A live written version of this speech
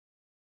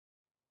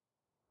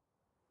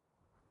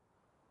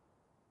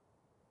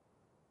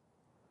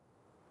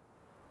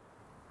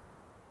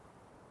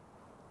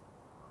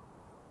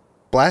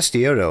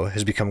Blastioto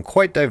has become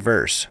quite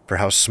diverse for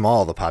how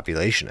small the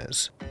population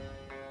is.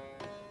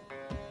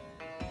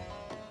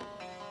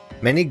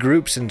 Many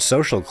groups and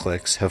social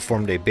cliques have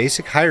formed a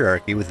basic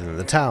hierarchy within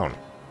the town.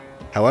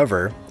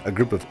 However, a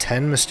group of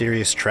 10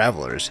 mysterious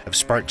travelers have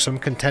sparked some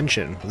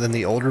contention within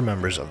the older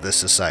members of this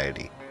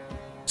society.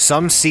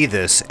 Some see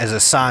this as a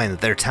sign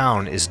that their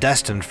town is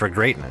destined for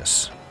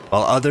greatness,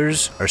 while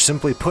others are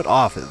simply put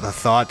off at the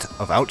thought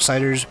of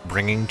outsiders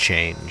bringing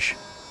change.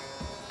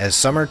 As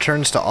summer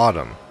turns to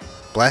autumn,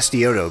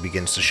 Blastioto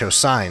begins to show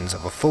signs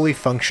of a fully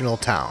functional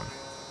town.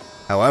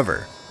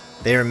 However,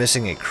 they are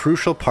missing a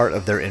crucial part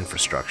of their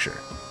infrastructure: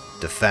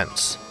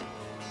 defense.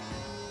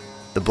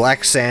 The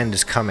Black Sand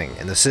is coming,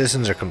 and the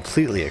citizens are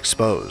completely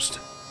exposed.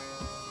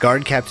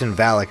 Guard Captain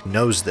Valak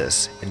knows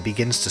this and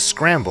begins to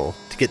scramble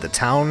to get the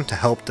town to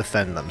help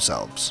defend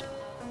themselves.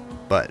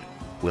 But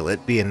will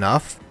it be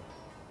enough?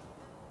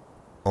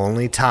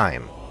 Only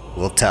time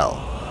will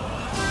tell.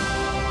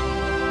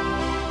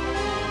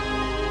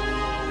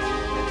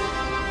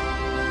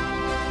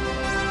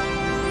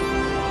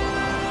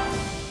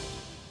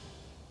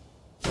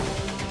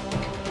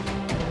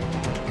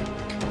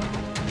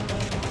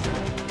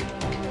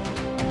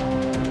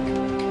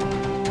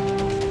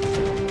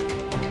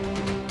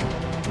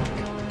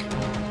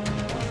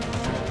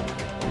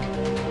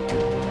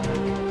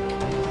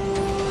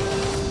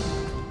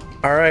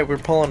 Alright, we're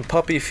pulling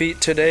puppy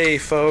feet today,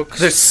 folks.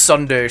 This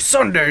Sunday.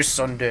 I'm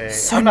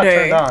not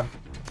turned on.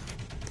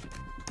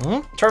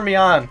 Huh? Turn me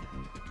on.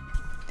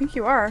 I think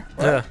you are.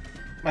 Yeah.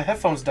 My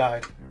headphones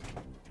died.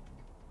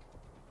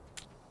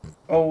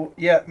 Oh,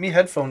 yeah, me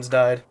headphones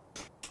died.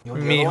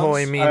 Me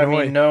hoy, me I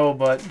hoy. mean, no,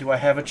 but do I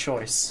have a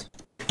choice?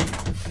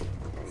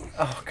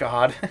 Oh,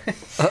 God.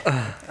 Sorry,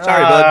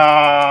 bud.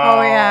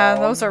 Oh yeah,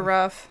 those are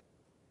rough.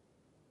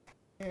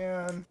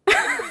 Man.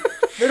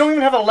 They don't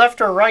even have a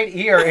left or right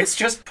ear. It's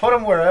just put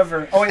them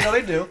wherever. Oh, wait, no,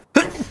 they do.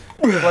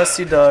 Bless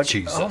you, Doug.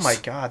 Jesus. Oh, my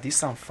God. These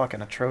sound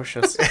fucking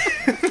atrocious.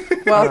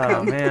 Welcome.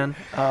 Oh, man.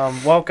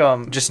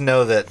 Welcome. Just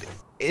know that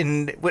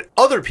with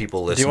other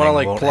people Do listening, you want to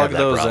like won't plug have that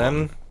those problem.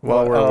 in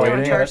while we're Oh,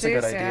 waiting? yeah, that's a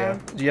good Charge these,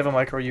 idea. yeah. Do you have a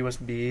micro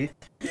USB?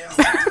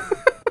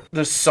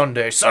 This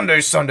Sunday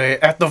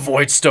at the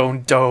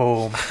Voidstone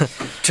Dome.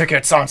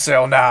 Tickets on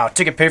sale now.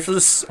 Ticket pay for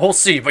this whole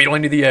seat, but you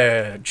only need the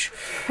edge.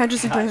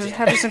 Hedges and clippers,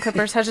 hedges and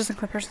clippers, hedges and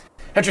clippers.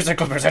 Hedgers and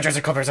clippers, hedgers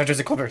and clippers, hedgers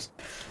and clippers.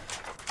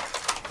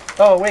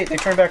 Oh, wait, they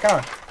turned back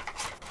on.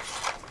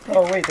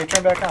 Maybe they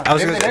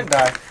didn't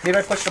die. Maybe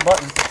I pushed the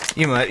button.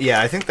 You might,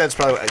 yeah. I think that's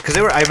probably because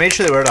I made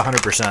sure they were at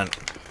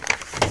 100%.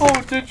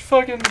 Oh, did you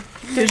fucking...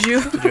 Did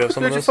you? Did you have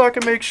some of Did you this?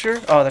 fucking make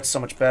sure? Oh, that's so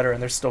much better,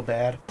 and they're still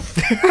bad.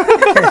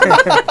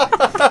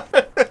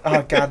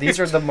 Oh, God, these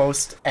are the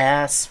most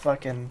ass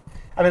fucking...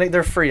 I mean,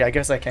 they're free. I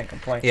guess I can't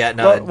complain. Yeah,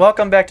 no, Well,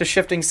 welcome back to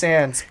Shifting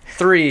Sands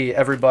 3,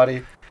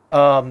 everybody.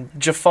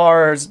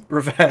 Jafar's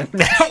Revenge.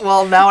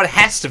 Well, now it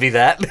has to be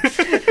that.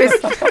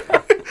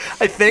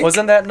 I think.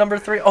 Wasn't that number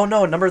 3? Oh,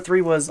 no, number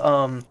 3 was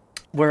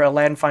where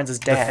Aladdin finds his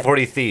the dad.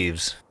 40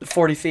 Thieves.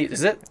 40 Thieves.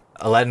 Is it?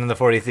 Aladdin and the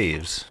 40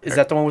 Thieves. Is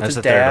that the one with That's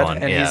his the third dad? one,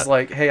 And yeah. he's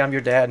like, hey, I'm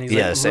your dad. And he's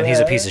Yes, like, and he's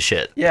a "What?" piece of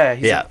shit. Yeah,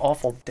 he's Yeah. an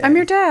awful dad. I'm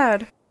your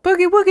dad.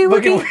 Boogie woogie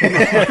Boogie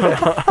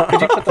woogie.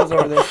 Could you put those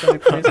over there for me,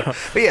 please?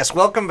 But yes,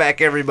 welcome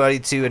back everybody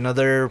to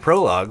another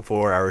prologue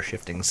for our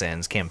Shifting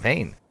Sands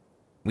campaign.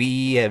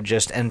 We have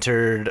just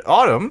entered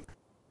autumn,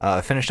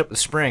 finished up the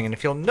spring, and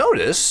if you'll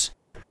notice,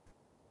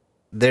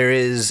 there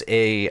is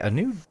a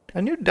new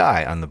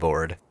die on the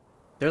board.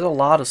 There's a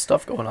lot of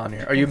stuff going on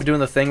here. Are you doing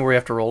the thing where you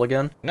have to roll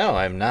again? No,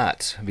 I'm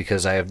not,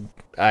 because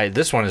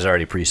this one is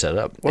already pre-set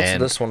up. What's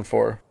and this one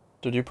for?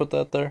 Did you put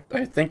that there?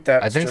 I think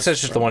that's I think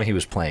that's just the one he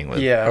was playing with.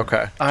 Yeah.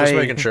 Okay, just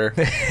making sure.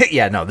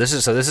 Yeah, no, this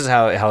is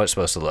how it's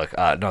supposed to look.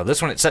 No,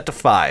 this one it's set to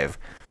 5,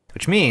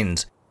 which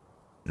means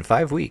in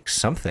 5 weeks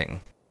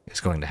something is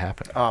going to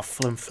happen. Ah,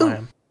 flim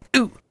flam.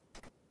 Ooh.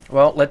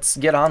 Well, let's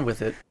get on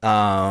with it.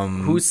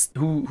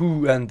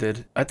 Who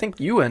ended? I think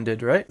you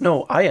ended, right?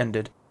 No, I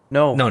ended.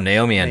 No,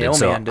 Naomi ended.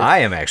 So ended. I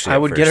am actually. I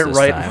would get it first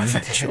right this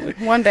time. eventually.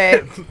 One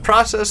day.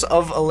 Process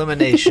of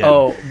elimination.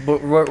 Oh, but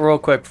real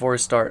quick before we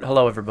start.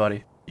 Hello,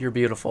 everybody. You're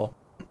beautiful.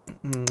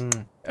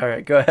 All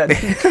right, go ahead.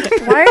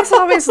 Why is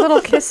always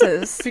little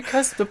kisses?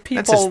 Because the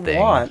That's his people thing.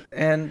 want,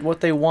 and what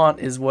they want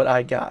is what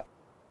I got.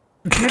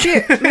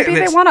 Maybe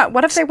they wanna.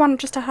 What if they want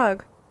just a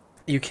hug?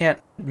 You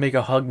can't make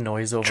a hug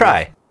noise over.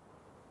 Try.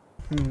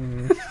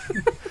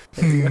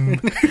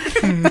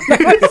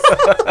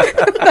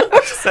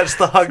 That's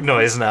the hug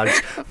noise now.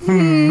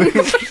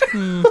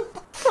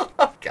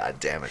 God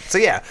damn it. So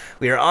yeah,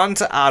 we are on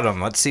to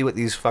autumn. Let's see what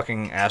these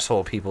fucking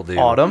asshole people do.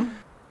 Autumn.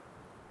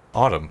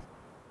 Autumn.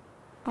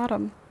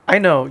 Autumn. I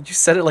know you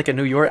said it like a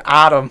New York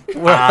autumn.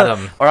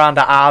 Autumn. Or on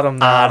the autumn.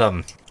 Now.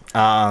 Autumn.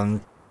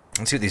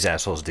 Let's see what these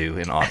assholes do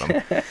in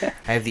autumn.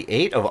 I have the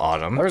 8 of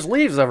autumn. There's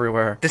leaves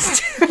everywhere.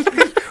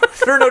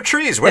 There are no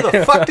trees. Where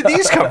the fuck did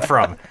these come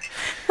from?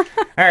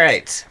 All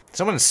right.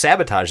 Someone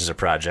sabotages a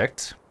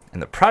project,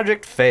 and the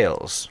project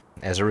fails.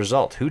 As a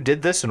result, who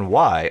did this and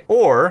why?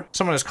 Or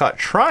someone is caught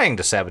trying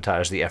to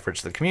sabotage the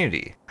efforts of the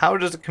community. How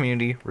does the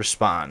community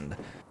respond?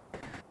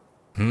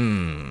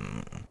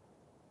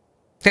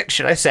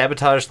 Should I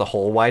sabotage the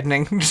hole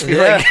widening? Just be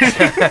like,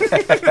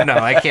 no,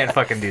 I can't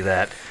fucking do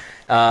that.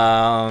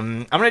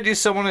 I'm gonna do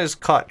someone who's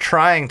caught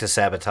trying to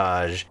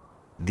sabotage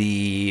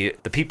the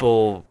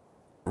people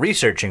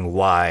researching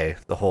why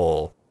the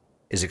hole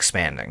is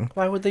expanding.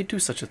 Why would they do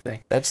such a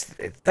thing? That's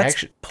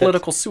That's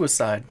political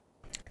suicide.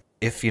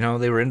 If they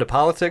were into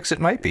politics, it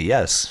might be.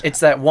 Yes. It's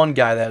that one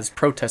guy that was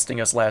protesting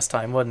us last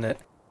time, wasn't it?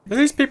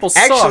 These people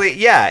suck. Actually,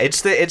 yeah,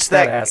 it's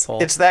that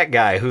asshole. It's that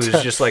guy who's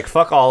just like,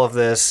 fuck all of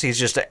this. He's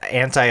just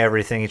anti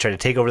everything. He tried to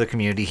take over the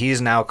community. He's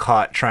now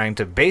caught trying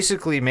to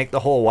basically make the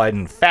hole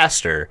widen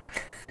faster.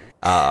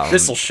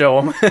 This'll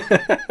show him.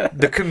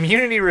 The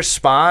community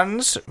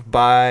responds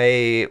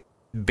by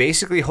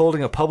basically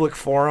holding a public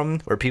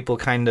forum where people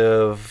kind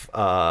of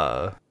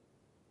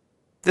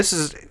this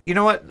is, you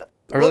know what?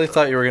 I really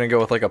thought you were going to go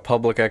with like a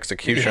public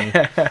execution.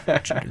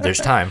 There's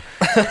time.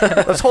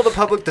 Let's hold a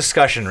public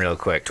discussion real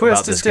quick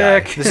Twist about his this guy.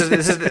 dick.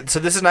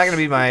 This is not going to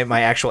be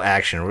my actual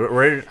action.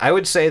 I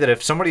would say that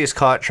if somebody is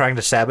caught trying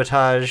to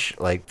sabotage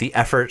like the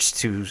efforts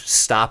to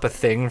stop a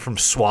thing from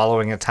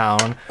swallowing a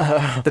town,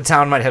 the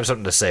town might have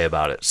something to say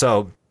about it.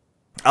 So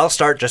I'll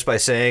start just by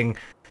saying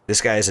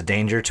this guy is a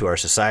danger to our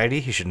society.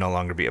 He should no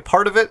longer be a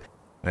part of it,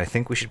 and I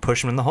think we should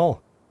push him in the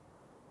hole.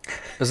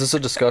 Is this a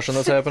discussion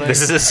that's happening?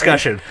 This is a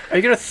discussion. Are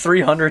you gonna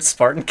 300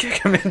 Spartan kick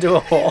him into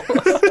a hole?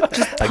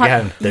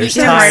 Again, there's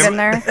Yeet him right in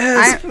time.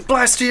 there.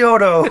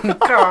 Blastioto.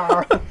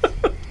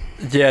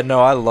 Yeah, no,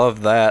 I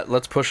love that.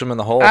 Let's push him in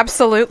the hole.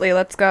 Absolutely,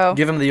 let's go.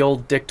 Give him the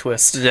old dick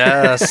twist.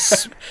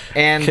 Yes.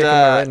 And Kick him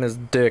right in his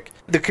dick.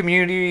 the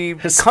community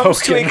Has comes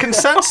to a spoken.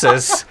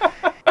 consensus,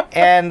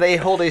 and they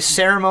hold a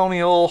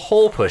ceremonial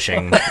hole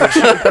pushing.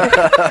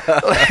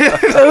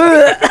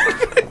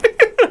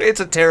 It's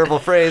a terrible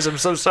phrase. I'm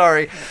so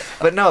sorry,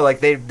 but no, like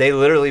they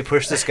literally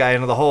push this guy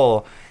into the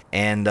hole,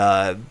 and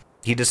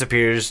he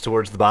disappears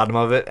towards the bottom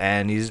of it,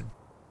 and he's,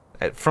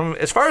 from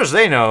as far as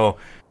they know,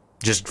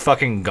 just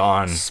fucking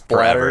gone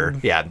forever.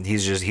 Splattered. Yeah,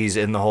 he's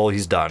in the hole.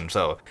 He's done.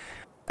 So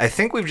I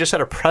think we've just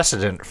had a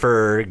precedent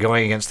for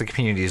going against the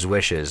community's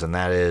wishes, and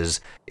that is,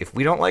 if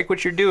we don't like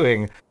what you're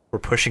doing, we're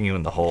pushing you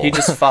in the hole. He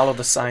just followed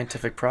the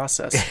scientific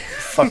process.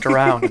 Fucked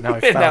around, and now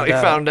he And found now he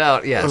out. found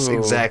out. Yes, Ooh.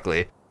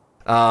 exactly.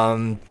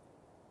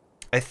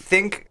 I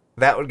think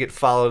that would get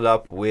followed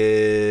up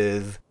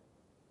with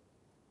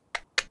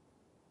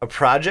a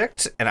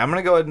project, and I'm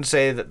going to go ahead and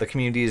say that the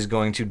community is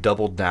going to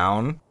double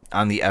down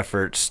on the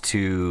efforts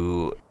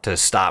to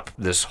stop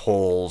this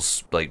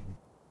hole's, like,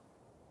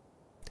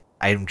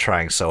 I'm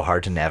trying so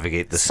hard to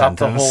navigate the Stop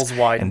the sentence. hole's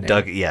widening.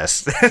 And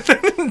yes,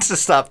 to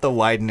stop the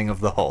widening of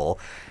the hole.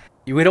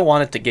 We don't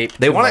want it to gape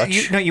They too want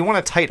much. you want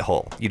a tight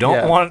hole. You don't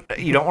Yeah. want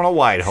a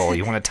wide hole.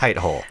 You want a tight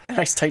hole. A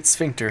nice tight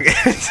sphincter.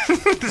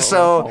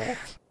 So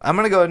I'm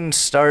going to go ahead and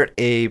start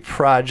a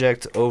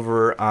project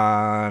over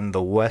on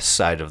the west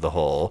side of the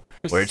hole,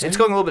 where it's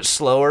going a little bit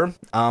slower,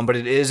 but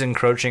it is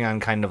encroaching on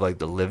kind of like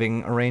the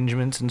living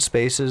arrangements and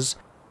spaces.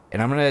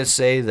 And I'm going to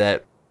say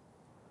that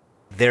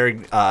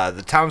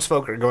the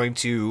townsfolk are going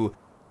to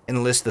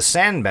enlist the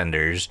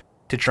sandbenders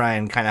to try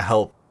and kind of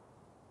help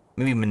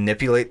maybe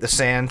manipulate the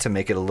sand to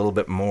make it a little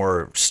bit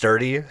more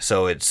sturdy.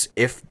 So it's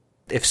if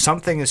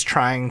something is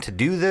trying to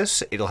do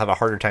this, it'll have a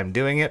harder time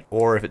doing it,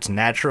 or if it's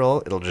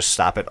natural, it'll just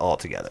stop it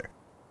altogether.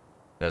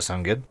 Does that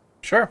sound good?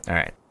 Sure. All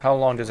right. How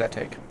long does that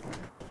take?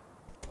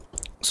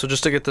 So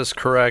just to get this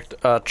correct,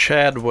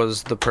 Chad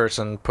was the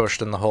person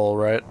pushed in the hole,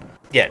 right?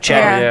 Yeah,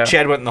 Chad. Yeah.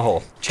 Chad went in the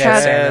hole.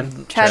 Chad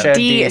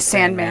D. is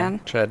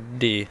Sandman. Chad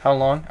D. How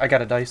long? I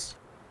got a dice.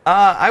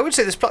 I would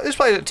say this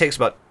probably takes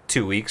about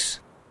 2 weeks.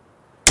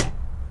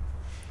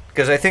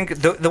 Because I think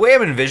the way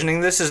I'm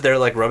envisioning this is they're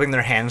like rubbing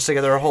their hands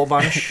together a whole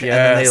bunch, and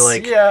then they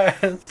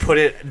like put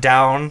it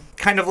down,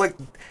 kind of like.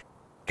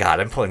 God,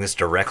 I'm pulling this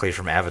directly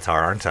from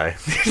Avatar, aren't I?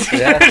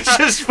 It's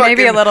just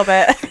Maybe a fucking little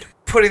bit.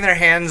 putting their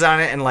hands on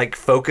it and like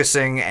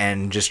focusing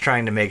and just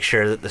trying to make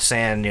sure that the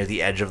sand near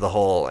the edge of the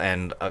hole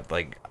and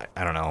like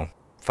I don't know,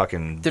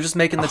 fucking. They're just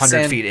making the 100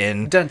 sand feet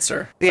in.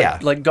 denser. Yeah.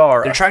 Like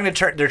Gara.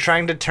 They're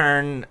trying to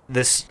turn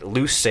this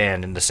loose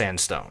sand into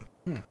sandstone,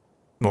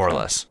 more or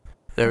less.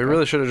 Yeah, we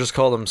really should have just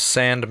called them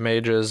sand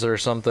mages or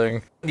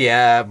something.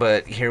 Yeah,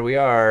 but here we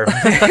are.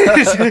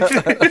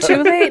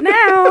 Too late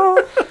now.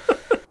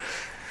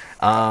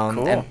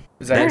 Cool. And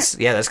Is that that's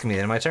that's gonna be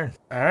the end of my turn.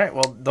 All right.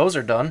 Well, those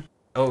are done.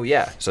 Oh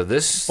yeah, so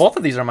this Both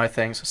of these are my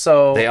things.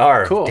 So They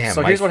are. cool. Damn,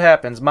 so my- here's what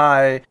happens.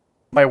 My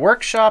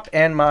workshop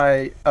and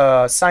my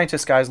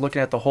scientist guys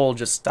looking at the hole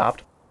just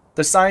stopped.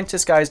 The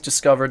scientist guys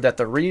discovered that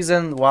the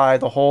reason why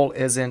the hole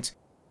isn't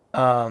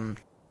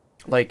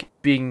like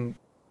being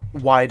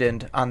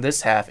widened on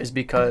this half is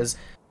because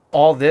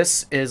all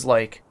this is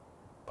like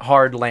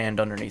hard land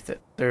underneath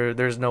it.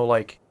 There's no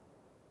like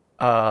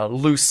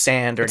loose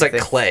sand or it's like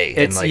anything. clay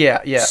It's and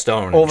like yeah.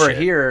 stone. and Over shit.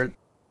 here,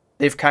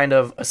 they've kind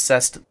of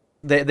assessed.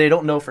 They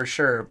don't know for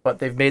sure, but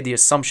they've made the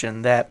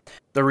assumption that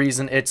the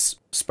reason it's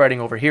spreading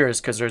over here is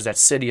because there's that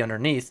city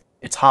underneath.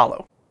 It's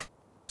hollow,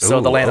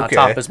 so the Ooh, land okay.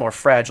 on top is more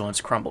fragile and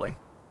it's crumbling.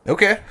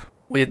 Okay.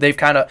 They've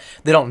kind of,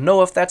 they don't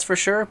know if that's for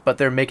sure, but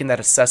they're making that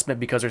assessment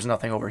because there's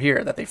nothing over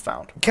here that they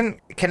found. Can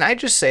I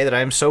just say that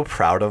I'm so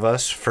proud of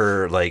us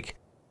for like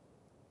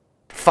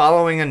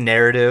following a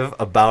narrative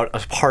about a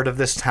part of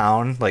this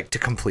town like to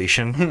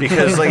completion,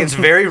 because like it's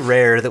very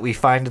rare that we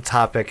find a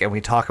topic and we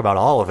talk about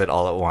all of it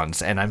all at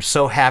once, and I'm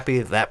so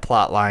happy that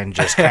plot line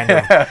just kind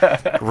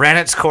of ran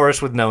its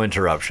course with no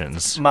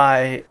interruptions.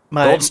 My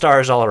Gold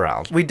stars all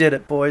around. We did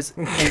it, boys.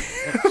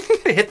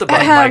 Hit the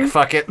button, Mike.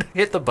 Fuck it.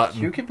 Hit the button.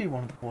 You can be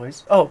one of the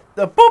boys. Oh,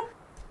 the boop.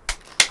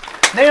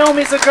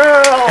 Naomi's a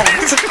girl.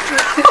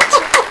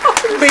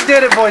 We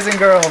did it, boys and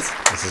girls.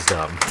 This is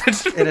dumb.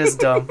 It is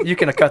dumb. You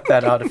can cut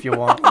that out if you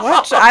want.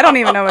 What? I don't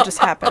even know what just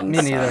happened.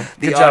 Me neither.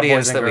 The Good job,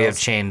 audience boys and that we have girls.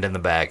 chained in the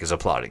back is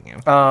applauding you.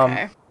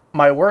 Okay.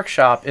 My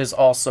workshop is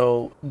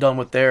also done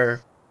with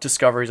their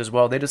discoveries as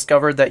well. They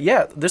discovered that,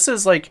 yeah, this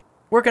is like,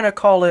 we're going to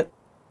call it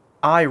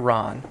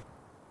iron,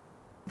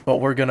 but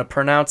we're going to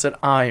pronounce it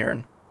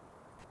iron.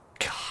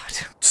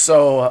 God.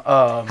 So,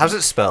 How's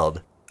it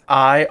spelled?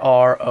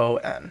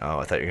 IRON. Oh,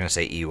 I thought you were going to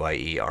say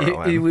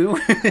EYERON.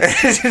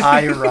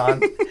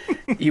 Iron.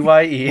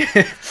 EYE.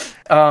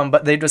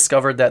 But they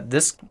discovered that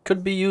this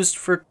could be used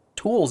for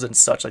tools and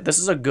such. Like, this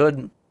is a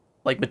good,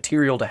 like,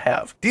 material to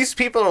have. These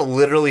people are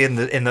literally in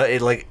the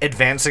like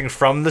advancing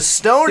from the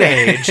Stone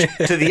Age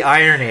to the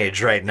Iron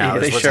Age right now.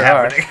 Yeah, is they what's sure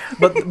happening. are.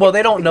 But well,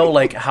 they don't know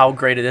like how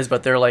great it is.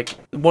 But they're like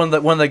one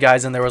of the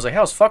guys in there was like, "Hey,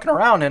 I was fucking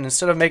around, and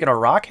instead of making a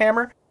rock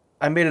hammer,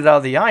 I made it out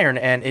of the iron,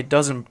 and it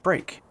doesn't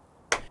break."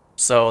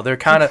 So they're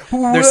kind of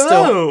they're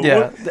still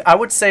I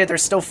would say they're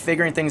still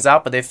figuring things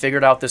out, but they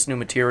figured out this new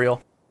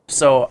material.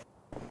 So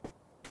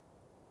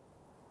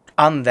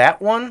on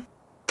that one,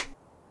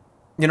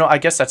 you know, I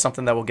guess that's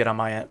something that will get on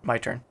my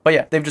turn. But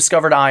yeah, they've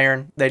discovered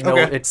iron. They know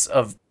Okay. it's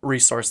a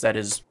resource that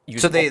is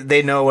useful. So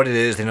they know what it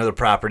is. They know the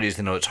properties.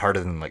 They know it's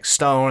harder than like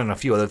stone and a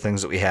few other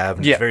things that we have.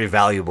 And Yeah. It's very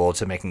valuable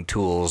to making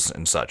tools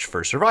and such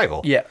for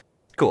survival. Yeah.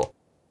 Cool.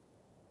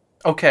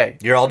 Okay.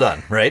 You're all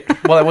done, right?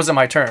 Well, that wasn't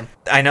my turn.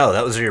 I know.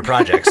 Those are your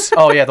projects.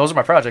 Oh yeah, those are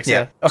my projects.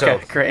 Yeah. Okay,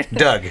 so, great.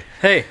 Doug.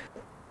 Hey,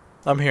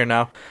 I'm here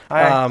now.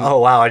 Hi. Oh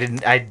wow,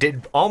 I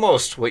did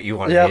almost what you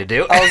wanted me to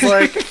do. I was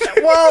like,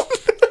 well,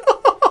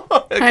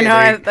 I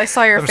know. I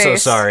saw your I'm so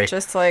face. sorry.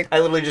 Just like I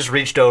literally just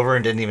reached over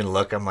and didn't even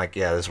look. I'm like,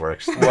 yeah, this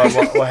works.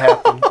 What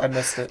happened? I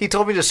missed it. He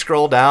told me to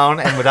scroll down,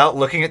 and without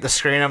looking at the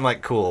screen, I'm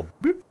like, cool.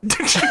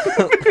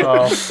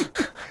 Oh.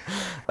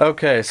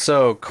 okay,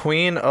 so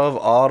Queen of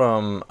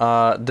Autumn.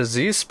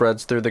 Disease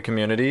spreads through the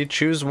community.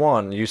 Choose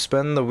one. You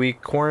spend the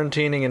week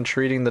quarantining and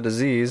treating the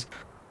disease.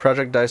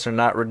 Project dice are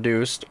not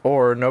reduced,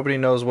 or nobody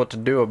knows what to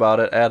do about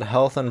it. Add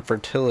health and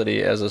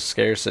fertility as a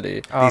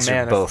scarcity. Oh These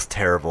man, are both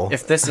terrible.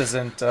 if this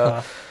isn't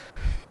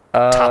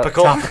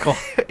Topical. topical.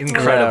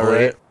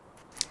 Incredibly. Yeah,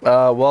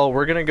 right. Well,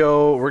 we're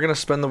gonna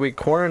spend the week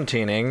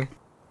quarantining,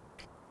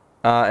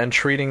 and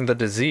treating the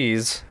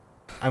disease.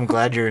 I'm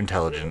glad you're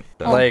intelligent.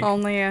 Like-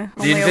 only The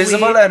only a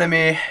invisible week.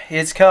 enemy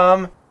is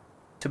come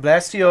to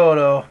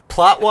Blastioto.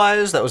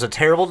 Plot-wise, that was a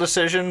terrible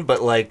decision,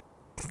 but like,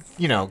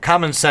 you know,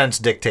 common sense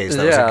dictates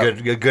that Yeah. was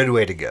a good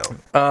way to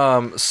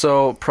go.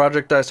 So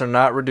project dice are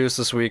not reduced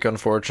this week,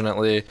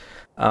 unfortunately.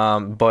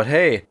 But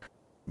hey,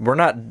 we're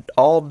not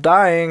all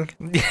dying.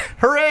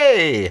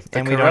 Hooray! The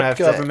And we don't corrupt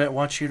have government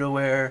wants you to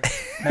wear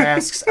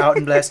masks out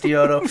in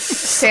Blastioto.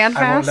 Sand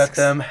I won't let masks.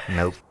 them. to.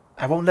 Nope.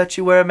 I won't let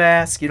you wear a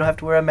mask. You don't have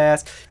to wear a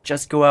mask.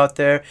 Just go out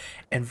there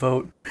and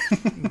vote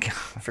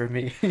for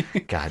me.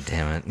 God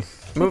damn it.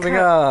 Moving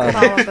on.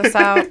 Follow this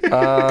out.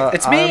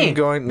 It's me. I'm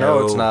going. No.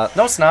 No, it's not.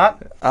 No, it's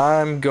not.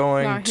 I'm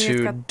going No, he's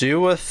to got-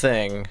 do a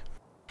thing.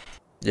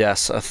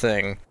 Yes, a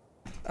thing.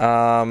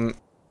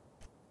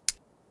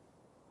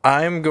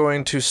 I'm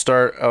going to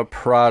start a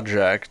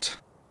project.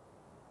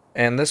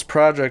 And this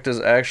project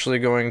is actually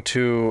going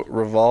to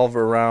revolve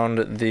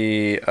around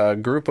the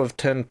group of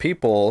 10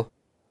 people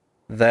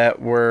that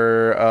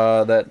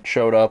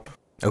showed up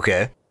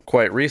Okay.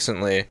 quite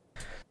recently.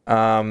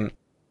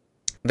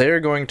 They're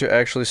going to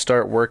actually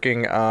start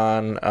working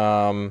on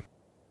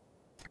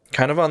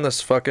kind of on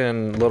this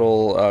fucking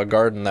little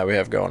garden that we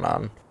have going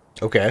on.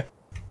 Okay.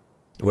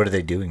 What are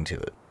they doing to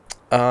it?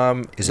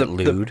 Is it The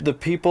lewd?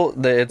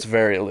 people, it's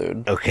very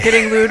lewd. Okay.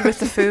 Getting lewd with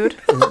the food.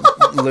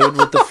 Lewd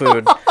with the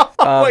food.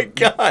 Oh my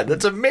god,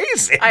 that's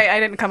amazing. I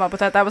didn't come up with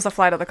that. That was a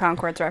Flight of the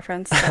Conchords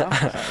reference. So.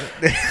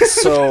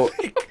 So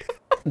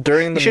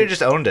during You should have the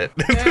just owned it.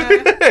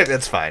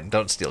 That's fine.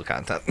 Don't steal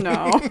content.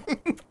 No.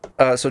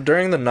 so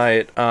during the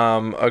night,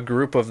 a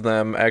group of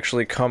them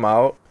actually come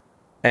out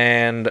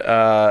and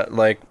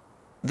like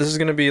this is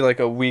gonna be like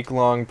a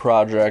week-long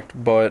project,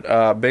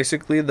 but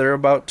basically they're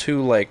about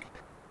to like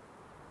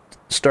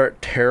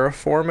start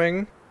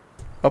terraforming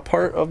a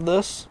part of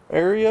this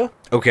area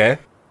Okay.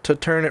 to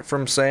turn it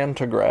from sand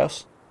to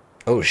grass.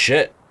 Oh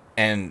shit.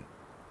 And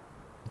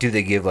do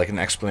they give like an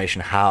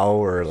explanation how,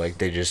 or like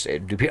they just are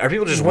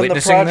people just When the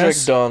witnessing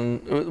project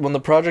this? when the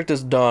project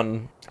is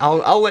done,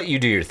 I'll let you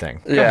do your thing.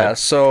 Go yeah, ahead.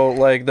 so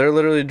like they're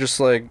literally just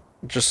like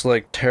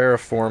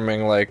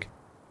terraforming, like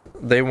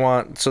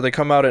they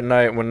come out at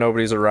night when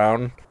nobody's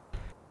around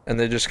and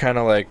they just kind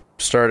of like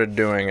started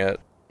doing it.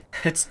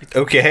 It's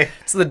Okay.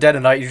 it's the dead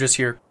of night. You just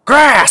hear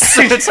grass.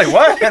 It's like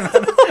what? And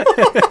then,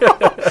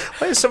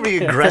 Why is somebody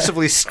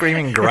aggressively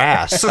screaming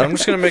grass? I'm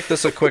just gonna make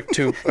this a quick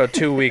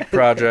 2-week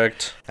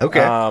project.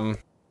 Okay.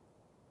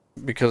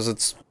 Because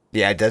it's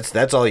Yeah,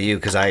 that's all you,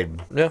 because I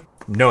yeah.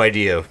 no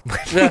idea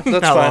Yeah,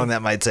 that's how fine. long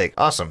that might take.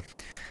 Awesome.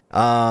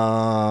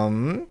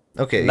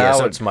 Okay. Now yeah,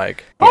 so it's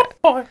Mike.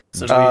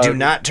 so do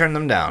not turn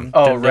them down.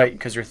 oh right,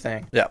 because your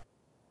thing. Yeah.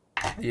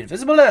 The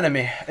invisible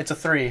enemy. It's a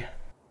 3.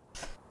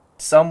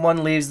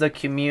 Someone leaves the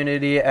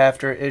community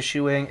after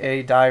issuing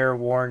a dire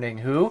warning.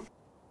 Who?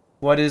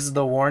 What is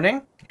the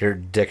warning? Your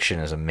diction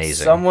is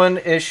amazing. Someone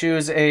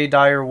issues a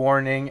dire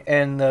warning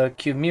and the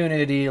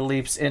community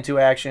leaps into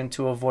action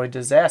to avoid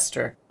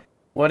disaster.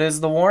 What is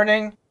the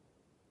warning?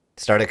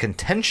 Start a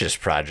contentious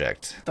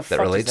project The that fuck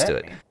relates does to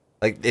that it. mean?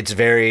 Like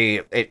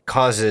it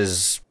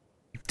causes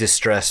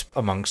distress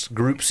amongst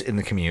groups in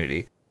the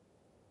community.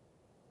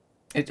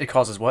 It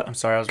causes what? I'm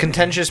sorry. I was reading.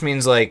 Contentious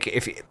means like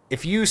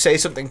if you say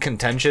something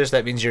contentious,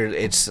 that means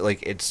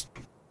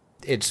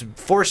it's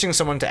forcing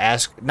someone to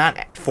ask,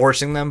 not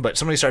forcing them, but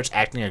somebody starts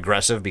acting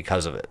aggressive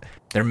because of it.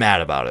 They're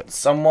mad about it.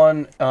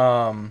 Someone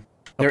A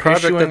they're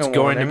project issuing that's a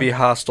going to warning. be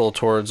hostile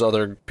towards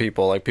other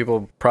people. Like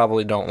people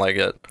probably don't like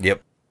it.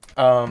 Yep.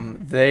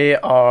 They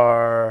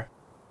are.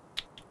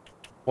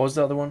 What was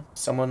the other one?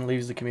 Someone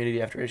leaves the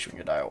community after issuing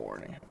a dire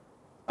warning.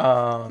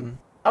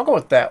 I'll go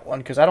with that one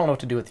because I don't know what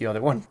to do with the other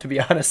one, to be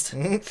honest.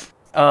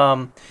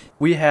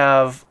 We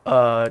have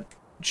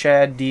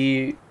Chad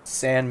D.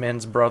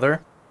 Sandman's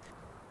brother,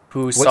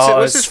 who saw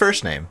What's us. his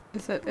first name?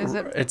 Is it? Is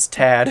it? It's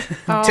Tad.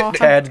 Oh,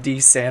 Tad D.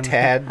 Sandman.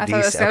 Tad I D.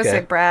 thought it was going to say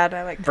Okay. Brad.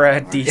 I like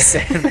Brad D.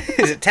 Sandman.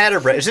 Is it Tad or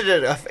Brad? Is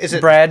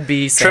it Brad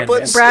B. Sandman.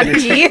 Triplets? Brad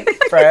P.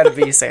 Brad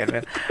B.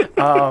 Sandman.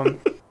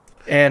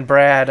 And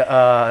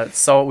Brad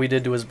saw what we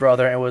did to his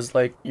brother and was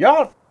like,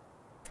 y'all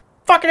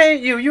fucking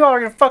hate you. You all are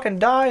gonna fucking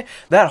die.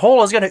 That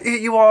hole is gonna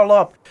eat you all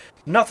up.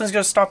 Nothing's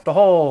gonna stop the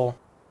hole.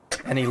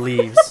 And he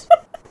leaves.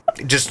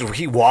 Just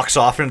he walks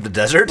off into the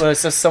desert? Well, it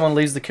says someone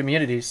leaves the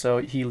community, so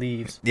he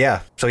leaves.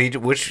 Yeah. So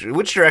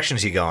which direction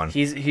is he going?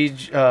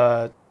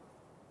 Doop,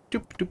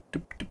 doop, doop,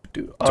 doop,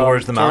 doop.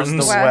 Towards the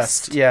mountains? the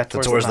west. Yeah,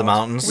 Towards the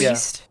mountains? Yeah.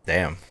 East.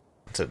 Damn.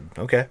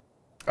 Okay.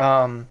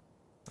 Um,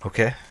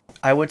 Okay.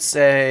 I would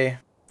say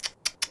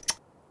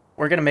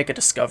we're gonna make a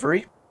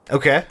discovery.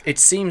 Okay. It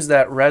seems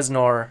that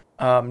Reznor,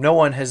 no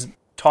one has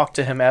talked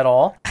to him at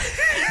all.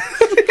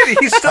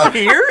 He's still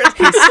here?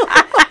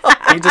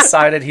 He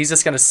decided he's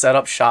just gonna set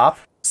up shop.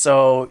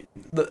 So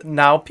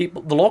now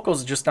the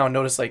locals just now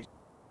notice like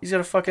he's got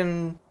a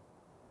fucking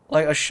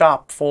like a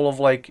shop full of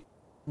like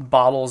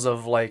bottles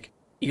of like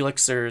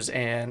elixirs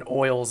and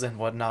oils and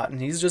whatnot,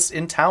 and he's just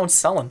in town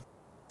selling.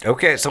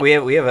 Okay, so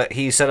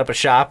he set up a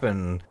shop,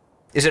 and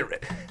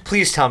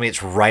please tell me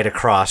it's right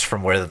across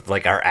from where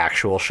like our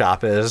actual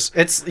shop is.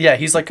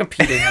 He's like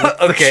competing. With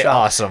the Okay, shop.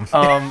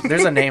 awesome.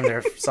 There's a name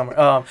there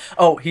somewhere.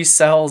 He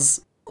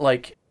sells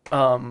like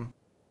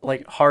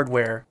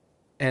hardware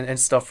and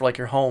stuff for like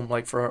your home,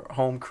 like for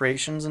home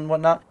creations and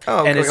whatnot.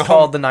 Oh, and it's home-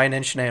 called the 9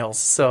 Inch Nails.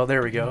 So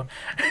there we go.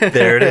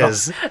 There it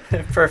is.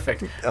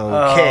 Perfect.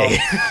 Okay.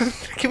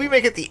 Can we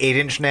make it the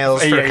 8-inch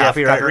nails for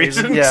copyright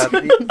reasons? Yeah,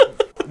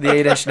 the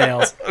 8 Inch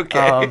Nails.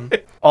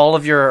 Okay. All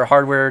of your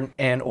hardware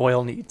and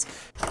oil needs.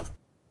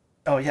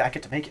 Oh yeah, I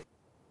get to make it.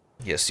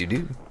 Yes, you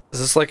do. Is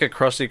this like a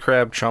Krusty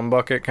Krab chum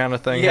bucket kind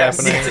of thing Yes,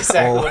 happening? that's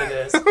exactly Oh. what it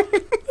is.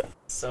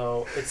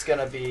 So it's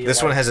gonna be.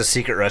 This one has a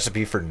secret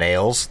recipe for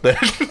nails that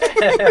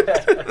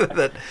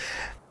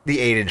the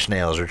 8-inch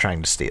nails are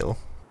trying to steal.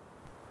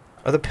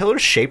 Are the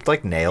pillars shaped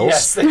like nails?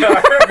 Yes, they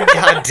are.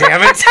 God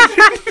damn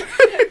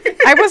it.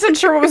 I wasn't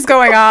sure what was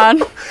going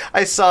on.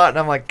 I saw it and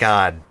I'm like,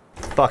 God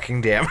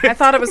fucking damn it. I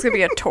thought it was going to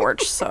be a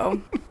torch,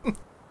 so.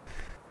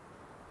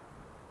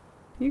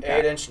 You got 8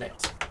 it. Inch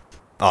Nails.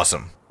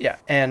 Awesome. Yeah,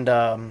 and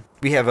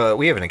We have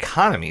an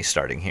economy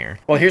starting here.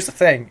 well, here's the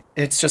thing.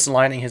 It's just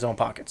lining his own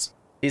pockets.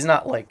 He's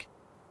not like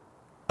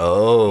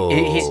Oh.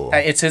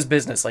 it's his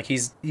business. Like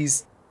he's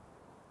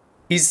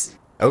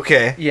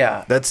Okay.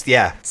 yeah.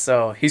 Yeah.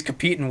 So he's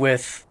competing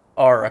with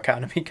our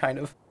economy, kind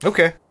of.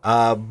 Okay.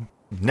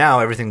 Now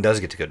everything does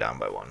get to go down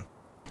by 1.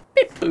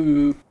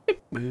 Boo,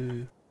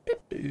 boo,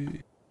 boo,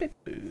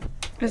 boo.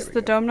 Is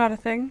the dome not a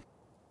thing?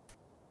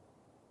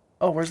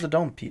 Oh, where's the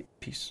dome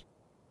piece?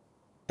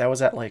 That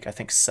was at like I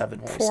think 7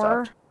 when we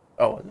 4? stopped.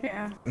 Oh,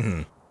 Yeah.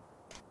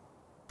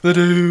 the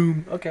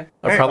dome. Okay.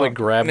 I probably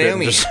grabbed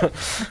Naomi. it and just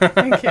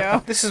Thank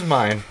you. This is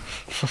mine.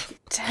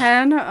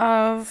 10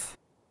 of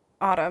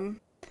autumn.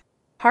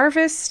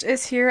 Harvest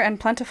is here and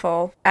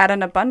plentiful, at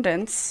an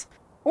abundance.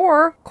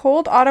 Or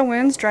cold autumn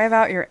winds drive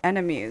out your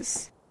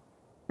enemies.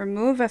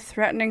 Remove a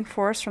threatening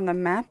force from the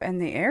map and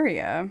the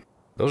area.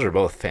 Those are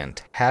both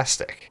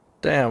fantastic.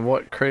 damn,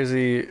 what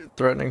crazy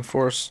threatening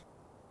force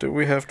do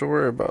we have to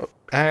worry about?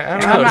 I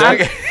don't I'm know.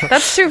 not-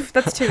 that's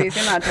too easy.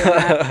 I'm not doing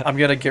that. I'm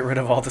gonna get rid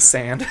of all the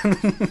sand. I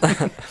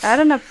think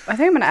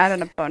I'm gonna add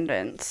an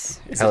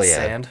abundance. Is Hell it yeah.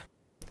 sand?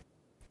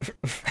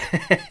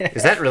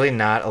 Is that really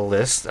not a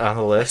list on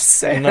the list?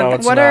 Sand. No,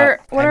 it's What not. are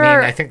what I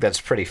are mean, I think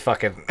that's pretty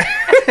fucking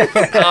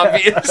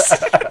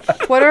obvious.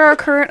 what are our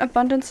current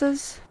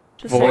abundances?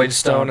 Just saying.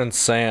 Voidstone and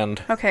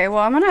sand. Okay,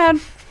 well I'm gonna add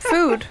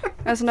food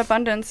as an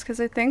abundance because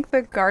I think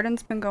the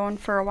garden's been going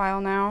for a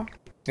while now.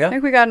 Yeah. I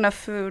think we got enough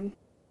food.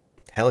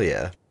 Hell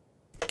yeah.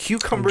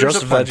 Cucumbers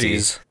Just aplenty.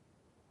 veggies.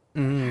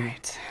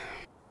 Right.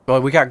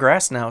 Well, we got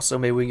grass now, so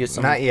maybe we can get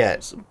some. Not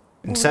yet.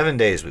 In 7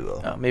 days we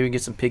will. Maybe we can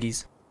get some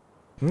piggies.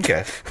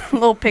 Okay.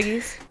 Little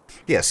piggies.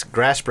 Yes,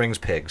 grass brings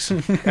pigs.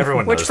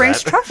 Everyone knows Which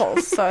brings that.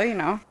 truffles, so you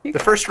know. The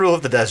first rule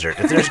of the desert: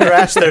 if there's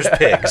grass, there's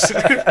pigs.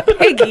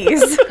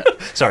 Piggies.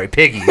 Sorry,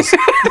 piggies.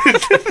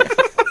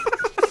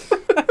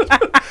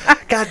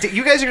 God,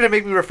 you guys are gonna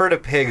make me refer to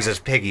pigs as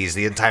piggies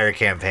the entire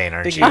campaign,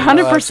 aren't you?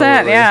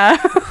 100%, yeah.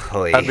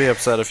 Holy. I'd be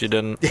upset if you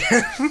didn't.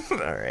 All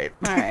right.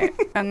 Alright.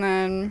 And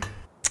then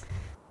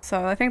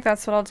so I think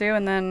that's what I'll do,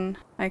 and then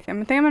I think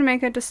I'm gonna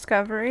make a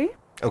discovery.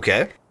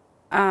 Okay.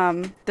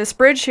 This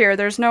bridge here,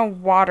 there's no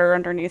water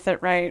underneath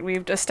it, right?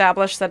 We've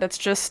established that it's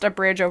just a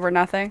bridge over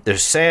nothing.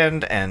 There's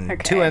sand and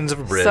two Okay. ends of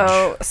a bridge.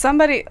 So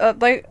somebody,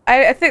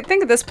 I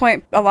think at this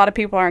point, a lot of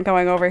people aren't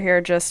going over here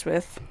just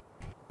with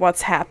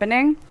what's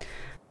happening.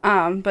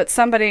 But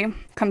somebody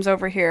comes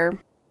over here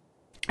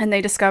and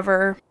they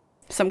discover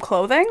some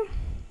clothing,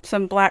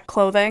 some black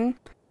clothing,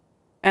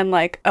 and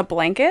like a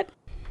blanket.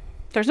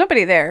 There's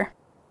nobody there.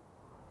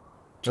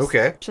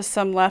 Okay. Just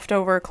some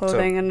leftover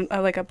clothing and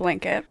like a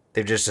blanket.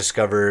 They've just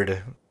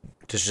discovered,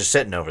 just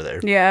sitting over there.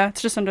 Yeah,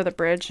 it's just under the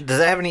bridge. Does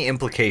that have any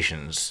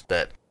implications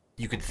that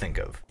you could think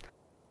of?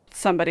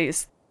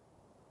 Somebody's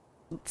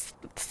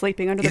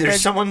sleeping under the Either bridge.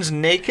 someone's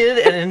naked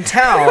and in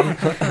town,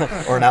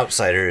 or an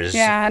outsider is.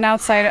 Yeah, an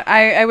outside.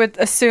 I would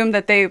assume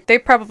that they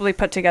probably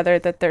put together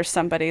that there's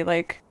somebody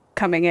like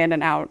coming in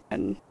and out,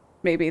 and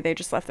maybe they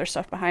just left their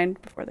stuff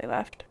behind before they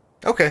left,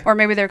 Okay. or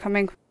maybe they're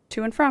coming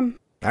to and from.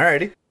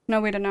 Alrighty. No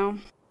way to know.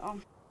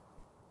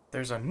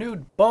 There's a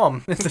nude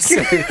bum in the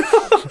city.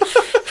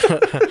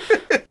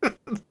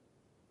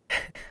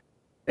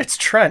 It's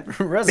Trent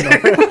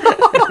Reznor.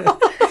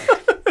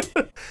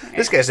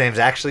 This guy's name's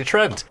actually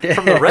Trent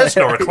from the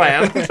Reznor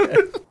clan.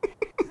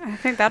 I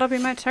think that'll be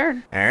my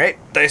turn. All right,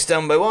 dice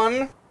down by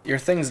one. Your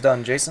thing's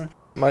done, Jason.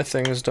 My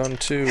thing is done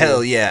too.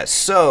 Hell yeah!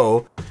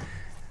 So,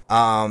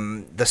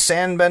 the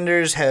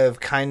Sandbenders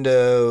have kind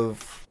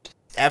of,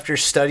 after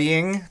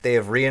studying, they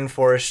have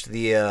reinforced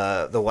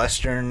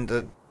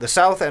the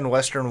south and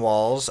western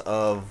walls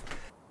of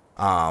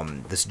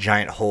this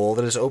giant hole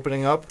that is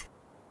opening up.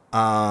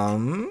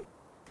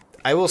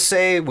 I will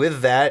say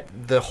with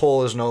that, the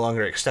hole is no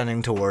longer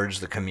extending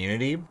towards the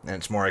community, and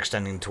it's more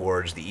extending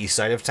towards the east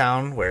side of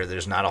town, where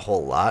there's not a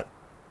whole lot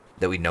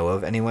that we know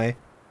of anyway.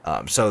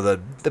 So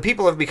the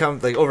people have become,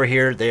 like, over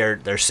here,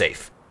 they're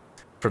safe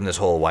from this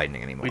hole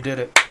widening anymore. We did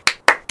it.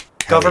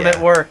 Hell Government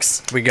yeah.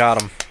 works. We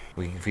got him.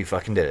 We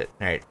fucking did it.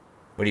 All right.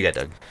 What do you got,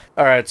 Doug?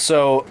 All right,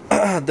 so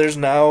there's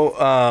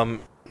now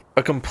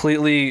a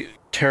completely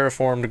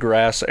terraformed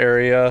grass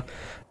area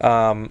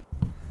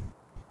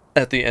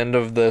at the end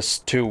of this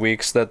 2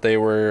 weeks that they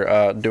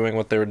were doing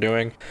what they were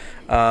doing,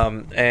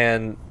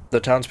 and the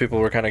townspeople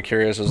were kind of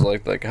curious as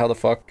like how the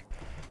fuck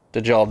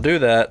did y'all do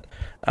that?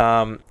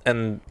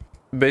 And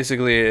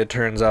basically it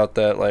turns out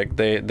that like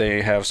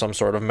they have some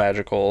sort of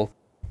magical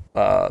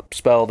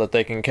spell that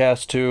they can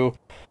cast to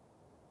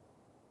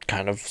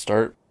kind of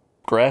start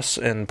grass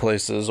in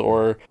places,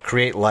 or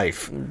Create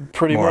life,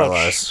 pretty more much. or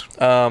less.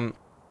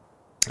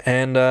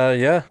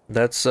 Yeah,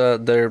 that's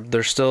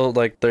they're still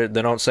like they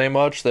don't say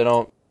much, they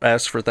don't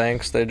ask for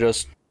thanks, they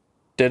just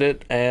did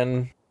it,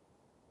 and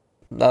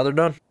now they're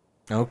done.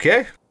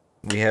 Okay.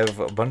 We have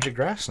a bunch of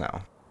grass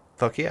now.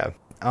 Fuck yeah.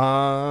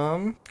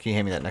 Can you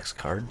hand me that next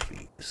card,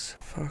 please?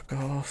 Fuck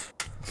off.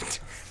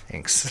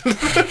 Thanks.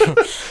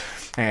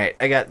 All right,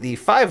 I got the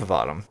 5 of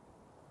Autumn.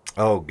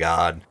 Oh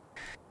God.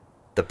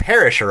 The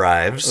parish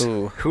arrives.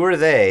 Ooh. Who are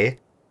they?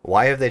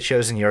 Why have they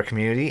chosen your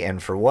community,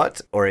 and for what?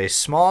 Or a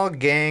small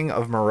gang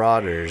of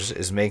marauders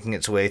is making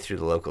its way through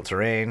the local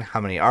terrain. How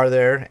many are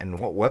there, and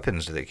what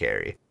weapons do they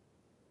carry?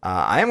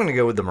 I am going to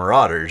go with the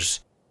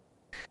marauders.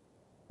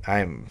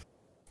 I'm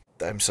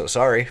so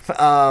sorry.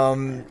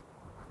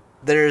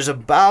 There's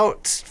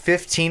about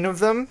 15 of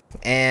them,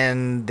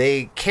 and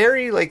they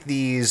carry like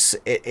these.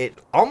 It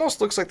almost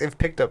looks like they've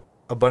picked up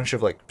a bunch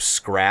of like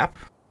scrap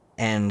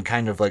and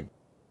kind of like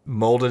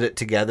molded it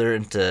together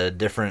into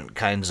different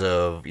kinds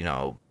of,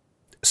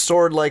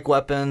 sword-like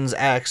weapons,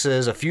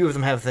 axes. A few of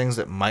them have things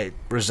that might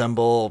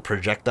resemble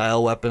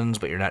projectile weapons,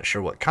 but you're not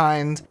sure what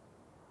kind.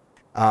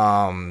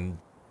 And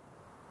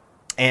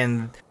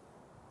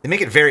they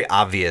make it very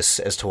obvious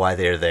as to why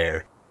they're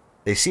there.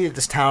 They see that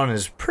this town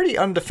is pretty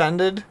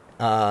undefended.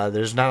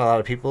 There's not a lot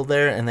of people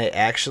there, and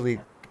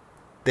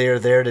they're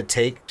there to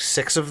take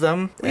 6 of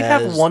them. We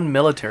have one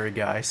military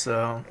guy,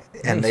 so...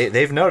 And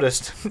they've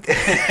noticed.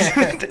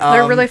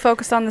 They're really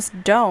focused on this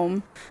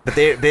dome. But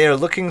they are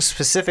looking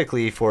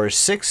specifically for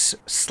 6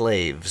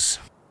 slaves.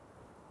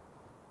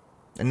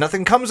 And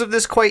nothing comes of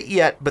this quite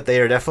yet, but they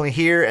are definitely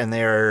here, and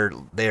they are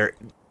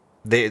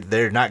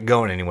they're not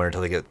going anywhere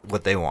until they get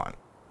what they want.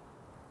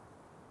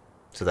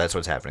 So that's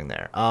what's happening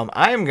there.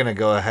 I am gonna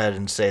go ahead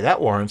and say that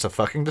warrants a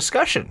fucking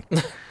discussion.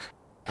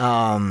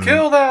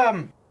 Kill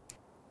them!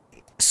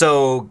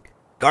 So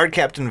Guard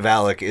Captain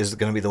Valak is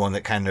gonna be the one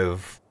that kind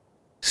of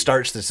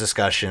starts this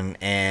discussion,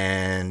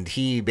 and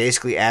he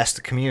basically asks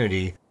the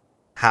community,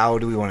 how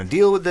do we want to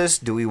deal with this?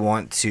 Do we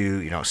want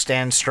to,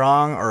 stand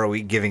strong, or are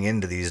we giving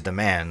in to these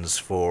demands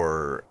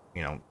for,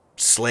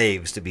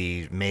 slaves to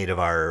be made of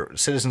our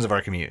citizens of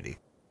our community?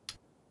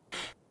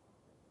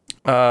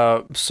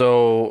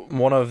 So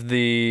one of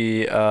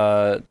the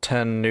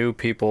 10 new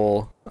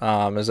people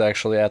is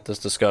actually at this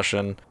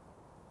discussion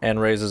and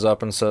raises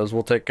up and says,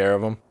 "We'll take care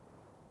of them."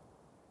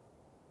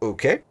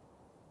 Okay.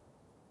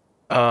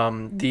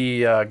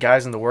 The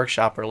guys in the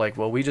workshop are like,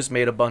 well, we just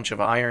made a bunch of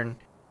iron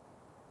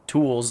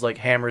tools like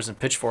hammers and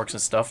pitchforks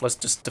and stuff. Let's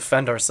just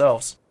defend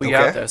ourselves. We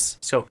got this.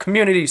 So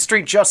community,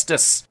 street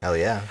justice. Hell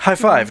yeah. High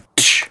five.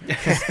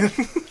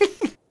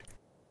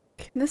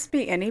 Can this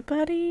be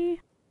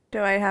anybody?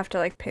 Do I have to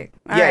like pick?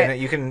 All Yeah, right. no,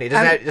 you can. It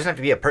doesn't have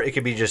to be it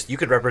could be just you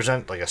could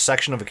represent like a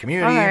section of a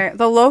community. All right.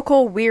 The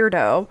local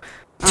weirdo.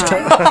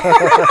 I'm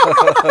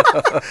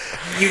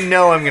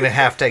gonna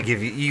have to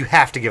give you. You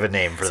have to give a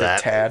name for It's that.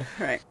 a Tad.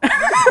 Right.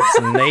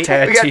 It's Nate.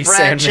 Tad We got T.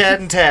 Brad, Sandman. Chad,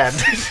 and Tad.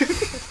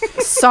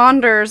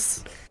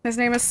 Saunders. His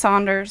name is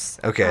Saunders.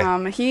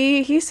 Okay.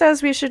 He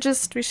says we should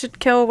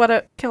kill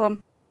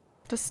him.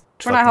 Just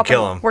we're not fucking helping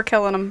kill him. We're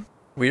killing him.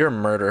 We are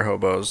murder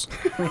hobos.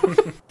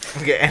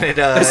 Okay, and it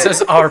This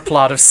is our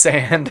plot of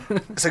sand.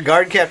 so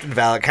Guard Captain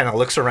Valak kind of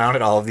looks around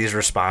at all of these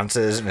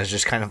responses and is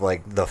just kind of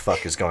like, the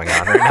fuck is going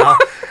on right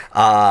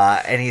now?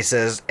 And he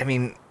says, I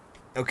mean,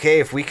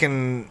 okay, if we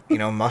can,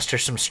 muster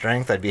some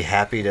strength, I'd be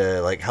happy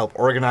to like help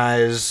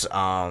organize.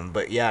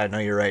 But yeah, no,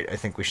 you're right. I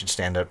think we should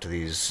stand up to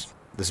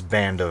this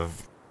band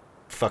of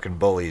fucking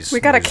bullies. We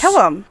gotta kill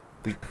him.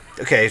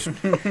 Okay,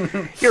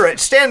 you're right.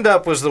 Stand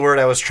up was the word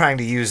I was trying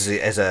to use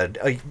as a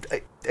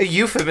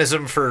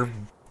euphemism for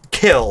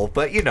kill,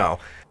 but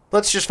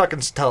let's just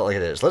fucking tell it like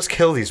it is. Let's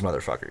kill these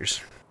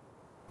motherfuckers.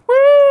 Woo!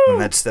 And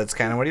that's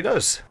kind of what he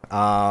does.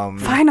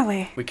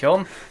 Finally. We kill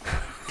him?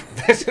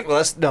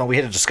 No, we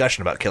had a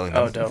discussion about killing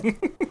them. Oh, dope.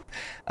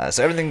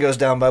 So everything goes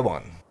down by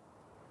one.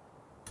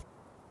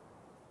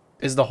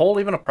 Is the hole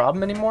even a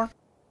problem anymore?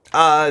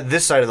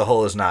 This side of the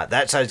hole is not.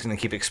 That side's going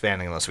to keep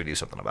expanding unless we do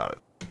something about it.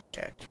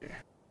 Gotcha.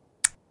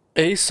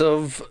 Ace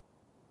of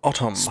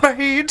Autumn.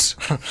 Spades!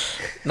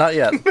 Not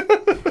yet.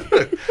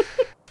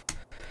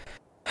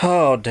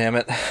 Oh, damn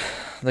it.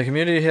 The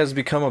community has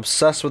become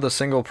obsessed with a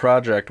single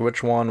project.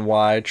 Which one?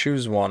 Why?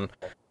 Choose one.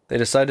 They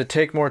decide to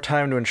take more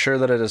time to ensure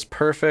that it is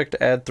perfect.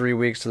 Add 3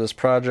 weeks to this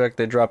project.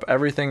 They drop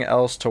everything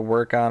else to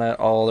work on it.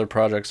 All other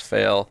projects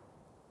fail.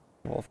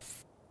 Well,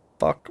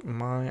 fuck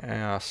my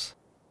ass.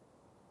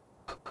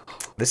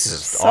 This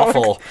is So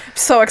awful.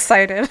 So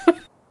excited.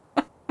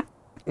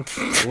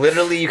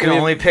 Literally, you can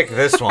only pick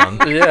this one.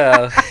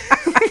 Yeah.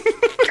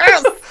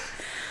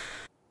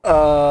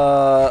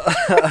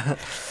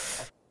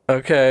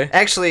 Okay.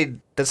 Actually,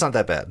 that's not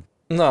that bad.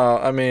 No,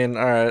 I mean,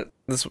 alright.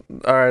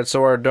 Alright,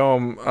 so our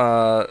dome,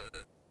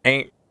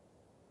 ain't...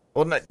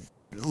 Well,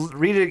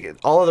 read it.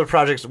 All other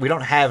projects, we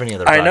don't have any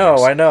other I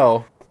projects.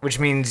 know. Which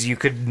means you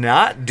could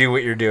not do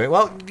what you're doing.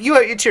 Well,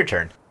 it's your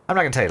turn. I'm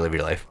not going to tell you to live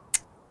your life.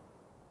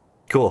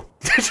 Cool.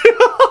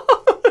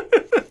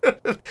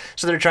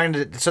 So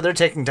they're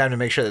taking time to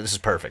make sure that this is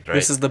perfect, right?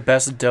 This is the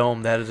best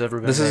dome that has ever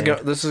been This is made.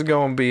 this is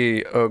going to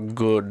be a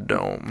good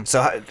dome.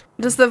 So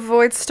Does the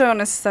void stone,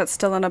 is that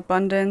still in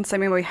abundance? I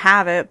mean, we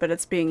have it, but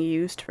it's being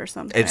used for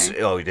something.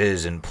 it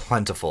is in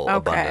plentiful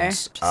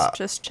abundance.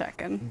 Just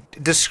checking.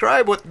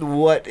 Describe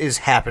what is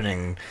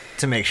happening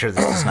to make sure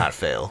this does not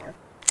fail.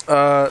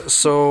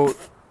 So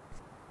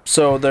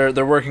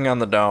they're working on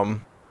the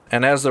dome,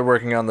 and as they're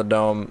working on the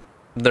dome,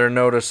 they're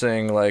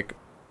noticing like,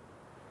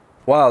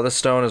 wow, this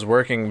stone is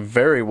working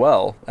very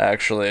well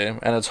actually,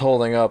 and it's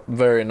holding up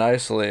very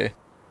nicely.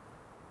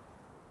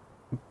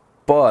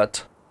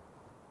 But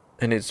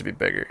it needs to be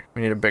bigger.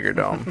 We need a bigger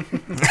dome.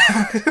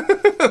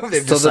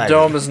 So the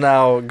dome is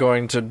now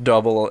going to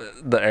double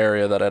the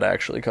area that it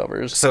actually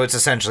covers. So it's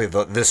essentially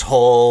this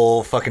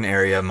whole fucking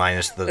area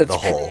minus the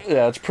hole.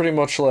 Yeah, it's pretty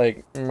much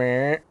like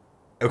meh.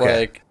 Okay.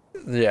 Like,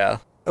 yeah.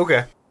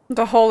 Okay.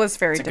 The hole is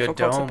very It's a good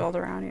difficult to dome. build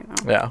around, you know.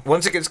 Yeah.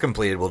 Once it gets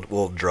completed,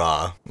 we'll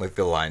draw like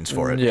the lines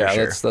for it. Yeah, for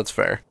sure. that's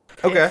fair.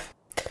 Okay.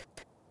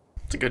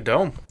 It's a good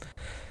dome.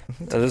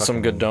 That is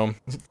some good dome.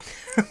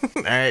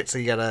 All right, so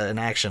you got an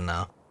action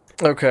now.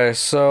 Okay,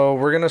 so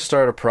we're gonna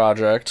start a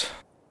project.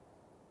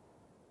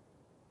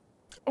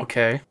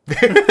 Okay.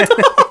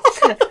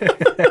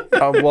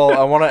 Well,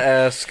 I want to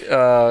ask.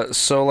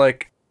 So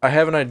like, I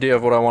have an idea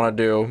of what I want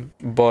to do,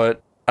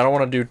 but I don't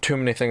want to do too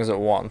many things at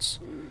once.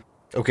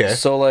 Okay.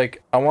 So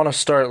like, I want to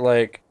start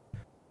like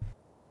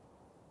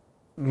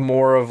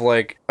more of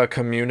like a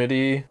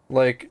community,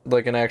 like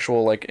an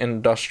actual like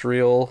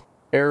industrial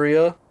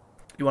area.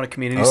 You want a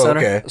community Oh, center?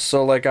 okay.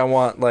 So like, I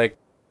want like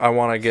I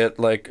want to get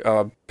like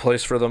a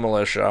place for the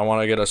militia. I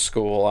want to get a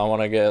school. I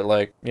want to get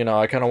like, you know,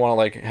 I kind of want to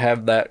like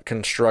have that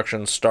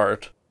construction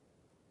start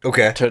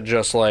Okay. to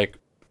just like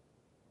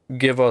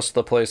give us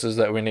the places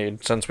that we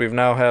need. Since we've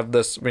now have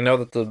this, we know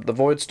that the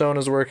void stone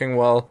is working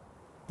well.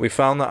 We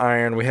found the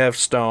iron. We have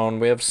stone.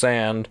 We have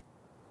sand.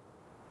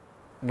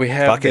 We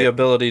have Fuck the it.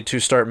 ability to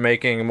start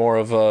making more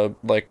of a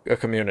like a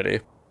community.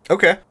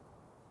 Okay.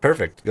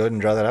 Perfect. Go ahead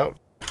and draw that out.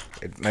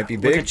 It might be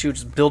Look big. at you,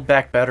 just build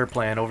back better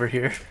plan over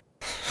here.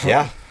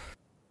 Yeah.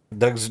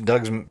 Doug's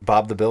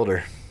Bob the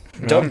Builder.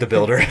 Doug the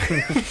Builder.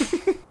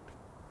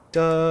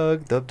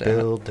 Doug the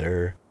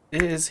Builder.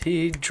 Is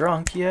he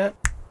drunk yet?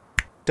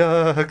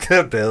 Doug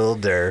the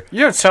Builder.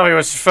 You don't tell me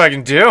what to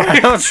fucking do. I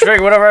don't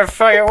drink whatever I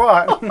fucking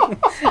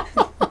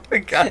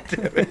want. God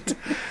damn it.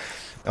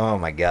 Oh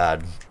my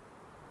god.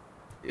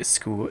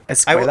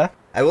 Escuela?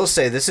 I will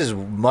say this is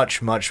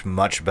much, much,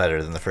 much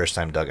better than the first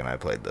time Doug and I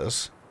played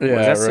this. Yeah, What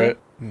does that say? right.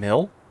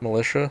 Mill?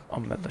 Militia. Oh,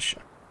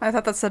 militia. I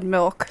thought that said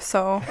milk,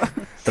 so.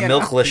 The you know.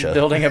 Milklitia.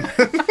 Building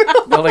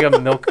a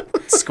milk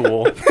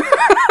school.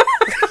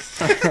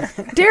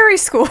 Dairy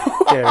school.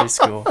 Dairy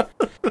school.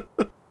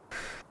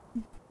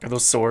 Are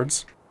those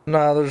swords?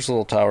 Nah, they're just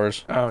little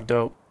towers. Oh,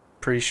 dope.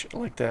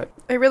 Like that.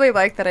 I really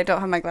like that I don't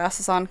have my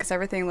glasses on because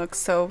everything looks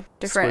so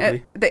different.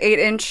 Squiggly. The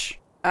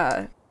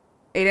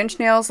 8-inch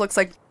nails looks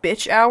like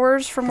bitch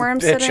hours from where I'm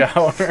Bitch sitting.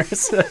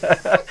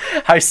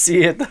 hours. I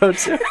see it though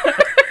too.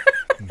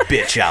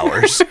 Bitch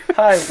hours.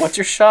 Hi, what's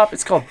your shop?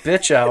 It's called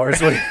Bitch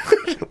Hours.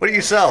 What do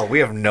you sell? We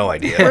have no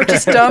idea. We're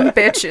just dumb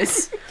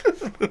bitches.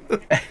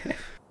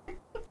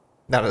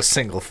 Not a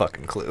single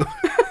fucking clue.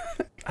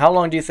 How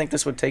long do you think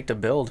this would take to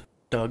build,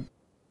 Doug?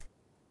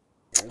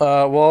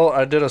 Well,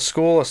 I did a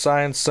school, a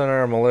science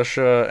center, a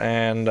militia,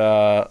 and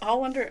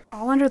All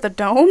under the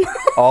dome.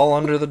 all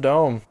under the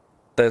dome.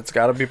 That's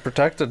got to be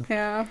protected.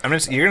 Yeah.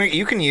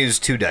 You can use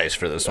 2 dice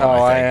for this one.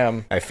 Oh, I think.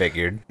 am. I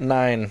figured.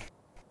 9.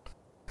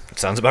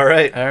 Sounds about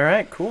right. All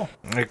right, cool.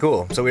 All right,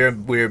 cool. So we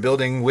are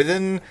building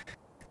within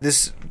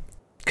this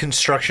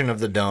construction of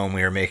the dome.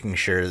 We are making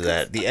sure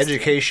that the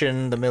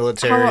education, the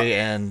military,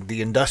 and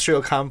the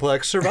industrial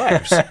complex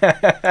survives.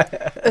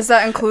 Does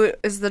that include?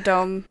 Is there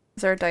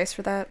a dice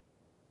for that?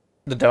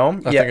 The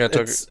dome? I yeah, think I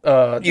took it's, You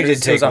it did was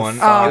take on one.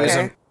 Oh, It was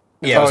okay. on-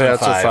 yeah, it was oh, yeah, on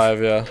it's a 5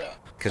 5, yeah.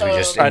 because we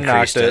just I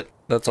increased knocked it.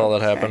 That's all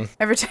that happened.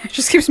 Every time it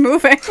just keeps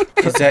moving.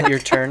 Is that your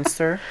turn,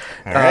 sir?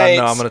 All right.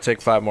 No, I'm going to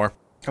take 5 more.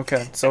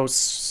 Okay, so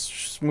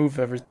move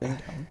everything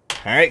down.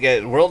 All right,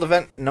 guys. World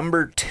event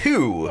number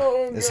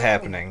 2 is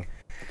happening.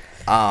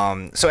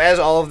 So as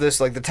all of this,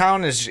 like the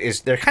town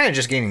is they're kind of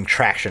just gaining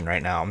traction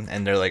right now,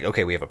 and they're like,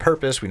 okay, we have a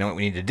purpose, we know what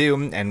we need to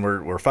do, and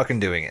we're fucking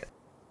doing it.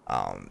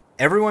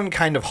 Everyone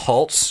kind of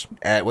halts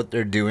at what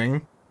they're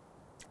doing,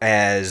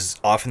 as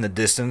off in the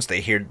distance they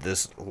hear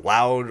this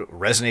loud,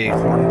 resonating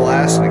horn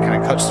blast, and it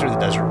kind of cuts through the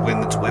desert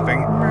wind that's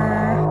whipping.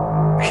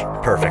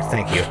 Perfect,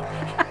 thank you.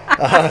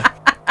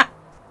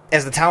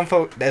 As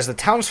the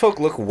townsfolk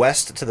look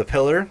west to the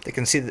pillar, they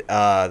can see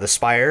the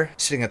spire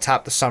sitting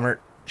atop the summit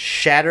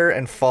shatter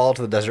and fall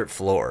to the desert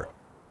floor.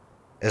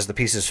 As the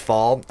pieces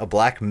fall, a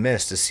black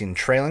mist is seen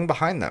trailing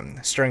behind them,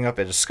 stirring up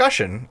a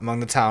discussion among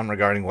the town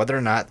regarding whether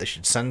or not they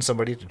should send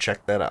somebody to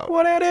check that out.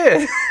 What it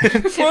is?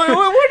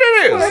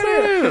 What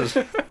it is?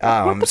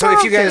 So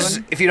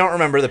if you don't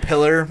remember, the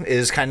pillar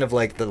is kind of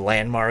like the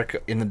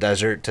landmark in the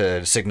desert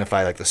to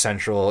signify like the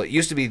central. It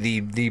used to be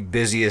the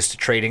busiest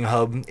trading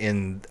hub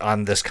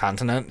on this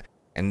continent,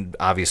 and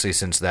obviously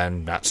since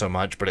then not so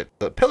much. But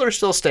the pillar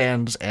still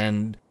stands,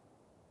 and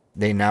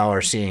they now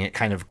are seeing it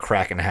kind of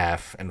crack in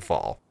half and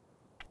fall.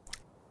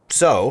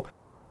 So,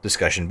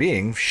 discussion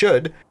being,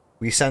 should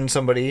we send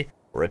somebody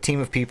or a team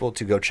of people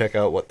to go check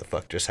out what the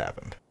fuck just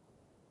happened?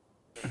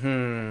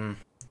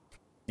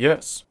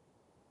 Yes.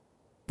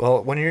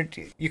 Well, when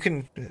you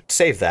can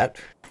save that.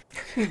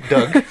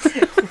 Doug,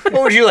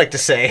 what would you like to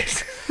say?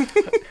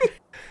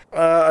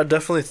 I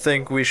definitely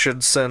think we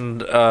should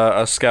send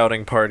a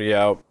scouting party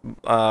out.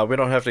 We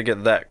don't have to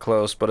get that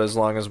close, but as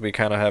long as we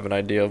kind of have an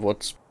idea of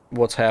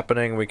what's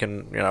happening, we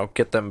can,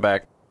 get them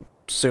back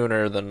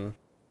sooner than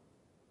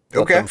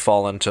let them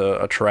fall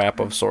into a trap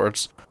of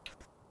sorts.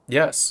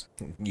 Yes.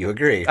 You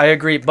agree? I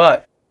agree,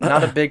 but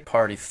not a big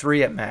party.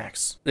 3 at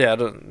max. Yeah,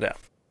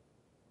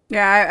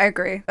 Yeah, I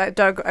agree.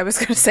 Doug, I was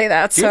going to say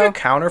that. Do you have So a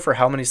counter for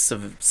how many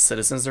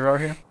citizens there are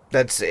here?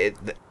 That's it.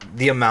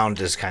 The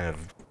amount is kind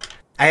of...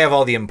 I have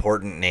all the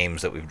important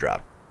names that we've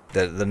dropped.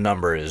 The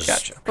number is...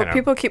 Gotcha. but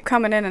people keep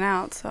coming in and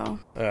out, so.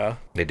 yeah.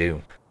 They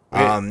do.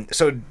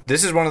 So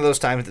this is one of those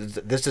times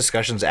that this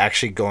discussion's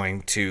actually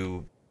going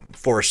to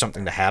force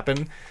something to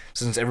happen.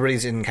 Since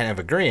everybody's in kind of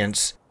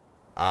agreement,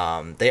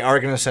 they are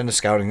going to send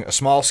a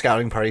small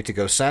scouting party to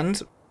go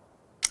send.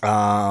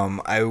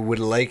 I would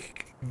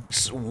like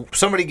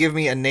somebody give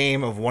me a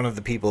name of one of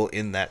the people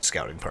in that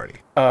scouting party.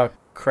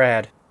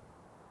 Crad.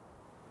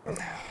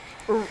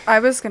 I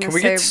was going to Can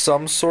we say. get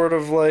some sort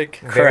of like...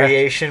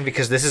 Variation,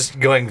 because this is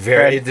going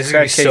this is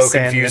going to be so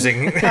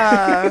confusing.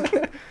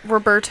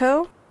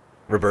 Roberto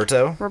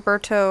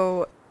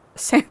Roberto?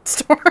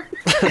 Sandstorm.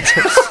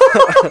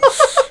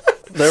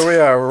 There we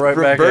are. We're right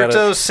back at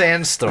Roberto it.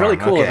 Sandstorm. Really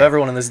cool okay. of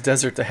everyone in this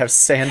desert to have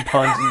sand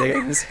pun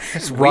names.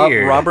 It's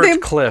weird.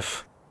 Robert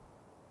Cliff.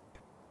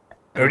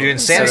 Are we doing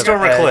Instead of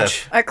Sandstorm or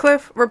Edge.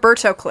 Cliff?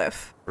 Roberto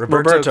Cliff.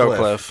 Roberto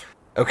Cliff.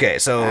 Okay,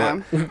 so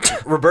Um,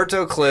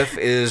 Roberto Cliff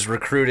is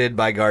recruited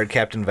by Guard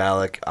Captain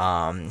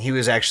Valak. He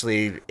was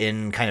actually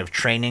in kind of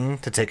training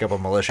to take up a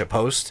militia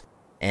post,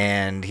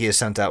 and he is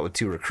sent out with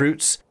 2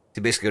 recruits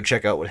to basically go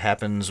check out what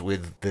happens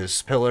with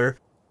this pillar.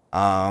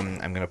 I'm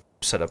going to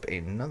set up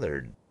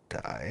another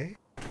die.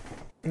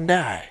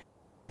 Die.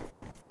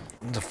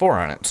 There's a 4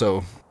 on it,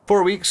 so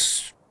 4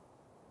 weeks.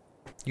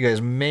 You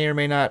guys may or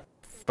may not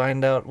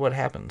find out what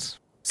happens.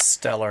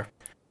 Stellar.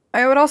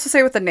 I would also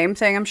say with the name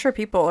thing, I'm sure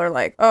people are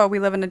like, "Oh, we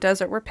live in a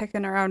desert. We're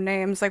picking our own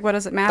names. Like, what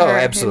does it matter?" Oh,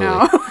 absolutely. You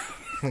know?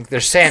 Like,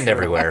 there's sand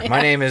everywhere.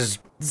 My name is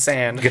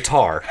Sand.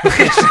 Guitar.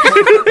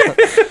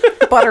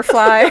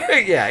 Butterfly,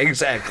 Yeah,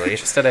 exactly.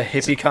 Just at a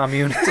hippie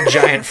commune. It's a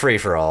giant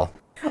free-for-all.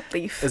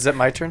 leaf. Is it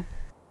my turn?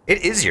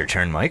 It is your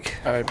turn, Mike.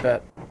 I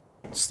bet.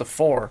 It's the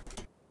 4.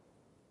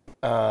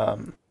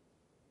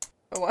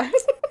 What?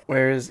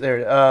 Where is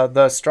there?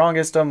 The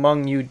strongest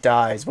among you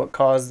dies. What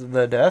caused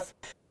the death?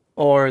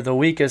 Or the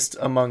weakest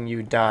among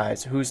you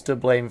dies. Who's to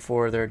blame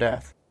for their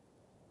death?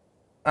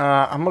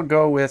 I'm gonna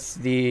go with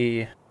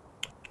the.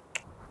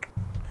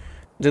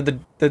 Did the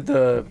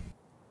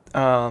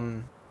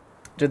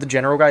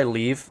general guy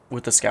leave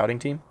with the scouting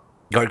team?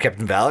 Guard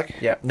Captain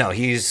Valak? Yeah. No,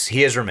 he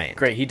has remained.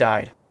 Great, he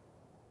died.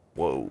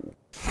 Whoa.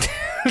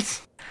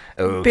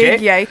 Okay.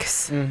 Big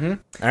yikes. Mm-hmm.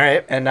 All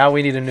right. And now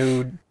we need a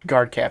new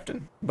guard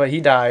captain. But he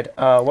died.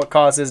 What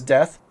caused his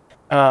death?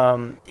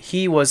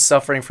 He was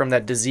suffering from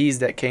that disease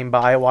that came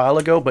by a while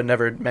ago, but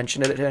never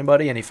mentioned it to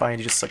anybody, and he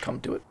finally just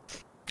succumbed to it.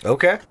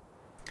 Okay.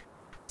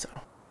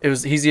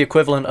 He's the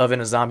equivalent of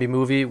in a zombie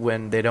movie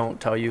when they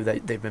don't tell you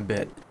that they've been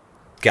bit.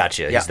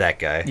 Gotcha. Yeah. He's that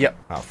guy. Yep.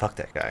 Oh, fuck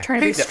that guy.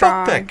 Trying to be Fuck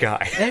strong. that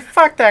guy. Hey,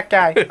 fuck that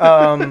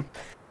guy.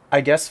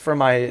 I guess for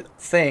my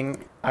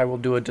thing, I will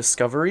do a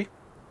discovery.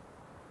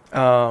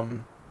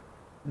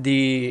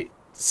 The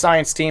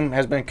science team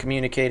has been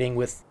communicating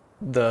with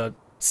the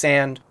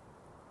sand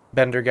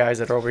bender guys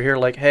that are over here,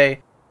 like,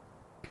 hey,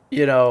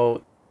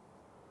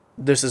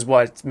 this is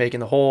what's making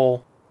the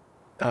hole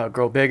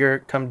grow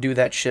bigger. Come do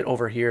that shit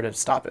over here to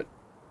stop it.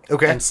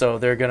 Okay. And so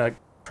they're gonna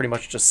pretty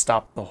much just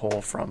stop the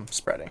hole from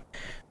spreading.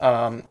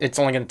 It's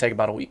only gonna take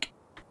about a week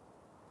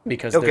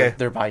because Okay.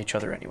 they're by each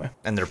other anyway.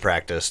 And they're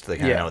practiced. They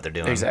kind of Yeah, know what they're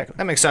doing. exactly.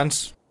 That makes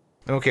sense.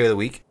 I'm okay with a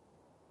week.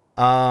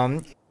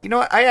 You know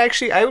what?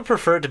 I would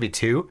prefer it to be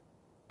 2.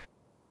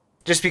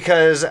 Just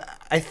because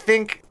I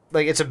think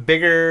like it's a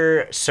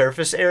bigger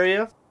surface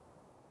area,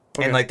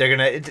 Okay. and like they're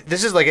gonna.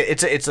 This is like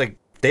it's like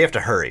they have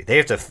to hurry.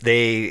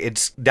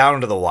 It's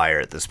down to the wire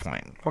at this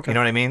point. Okay. You know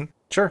what I mean?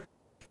 Sure.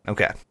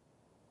 Okay.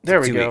 There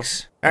we 2 go.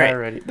 weeks. All right.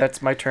 Alrighty,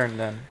 that's my turn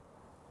then.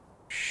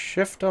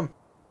 Shift them.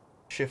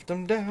 Shift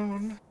them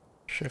down.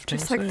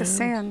 Just like the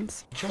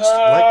sands. Just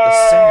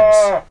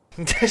like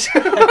the sands.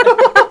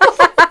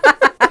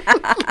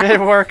 It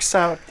works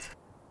out.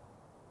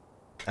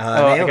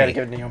 I Naomi. gotta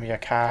give Naomi a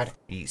card.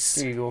 Yes.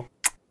 Here you go.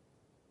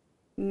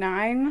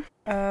 9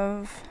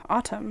 of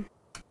autumn.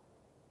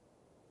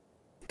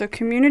 The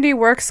community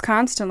works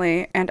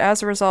constantly, and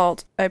as a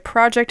result, a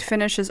project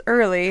finishes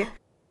early,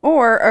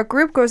 or a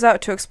group goes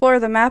out to explore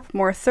the map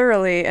more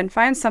thoroughly and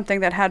finds something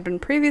that had been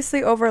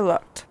previously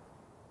overlooked.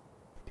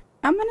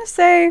 I'm gonna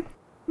say,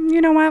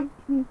 you know what?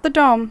 The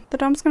dome. The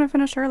dome's gonna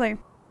finish early.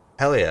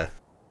 Hell yeah.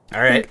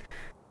 All right.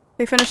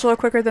 They finished a little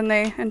quicker than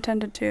they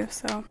intended to,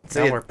 so.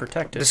 Now we're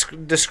protected.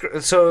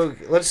 So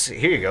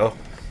here you go.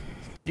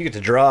 You get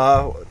to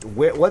draw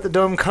what the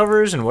dome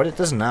covers and what it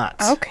does not.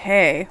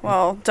 Okay,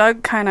 well,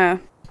 Doug kind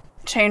of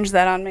changed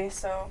that on me,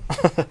 so.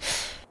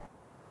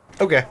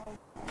 Okay.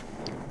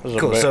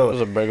 Cool, so- It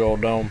was a big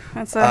old dome.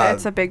 It's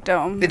a big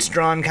dome. It's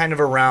drawn kind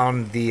of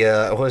around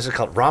the what is it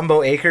called?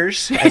 Rombo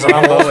Acres, as a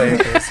Rombo whole,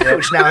 Acres, yeah.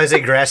 which now has a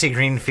grassy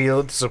green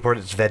field to support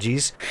its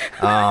veggies.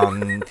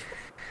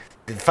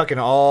 Fucking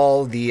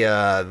all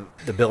the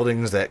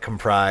buildings that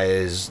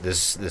comprise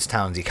this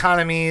town's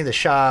economy, the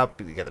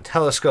shop. You got the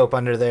telescope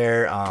under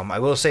there. I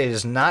will say it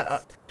does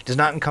not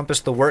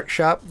encompass the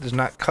workshop. Does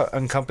not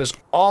encompass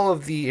all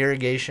of the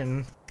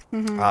irrigation.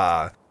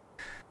 The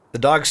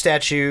dog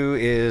statue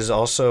is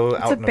also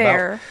out a and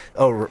bear. about.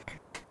 Oh,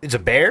 it's a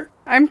bear?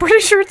 I'm pretty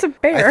sure it's a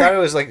bear. I thought it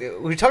was like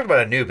we talked about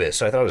Anubis,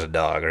 so I thought it was a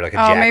dog or like a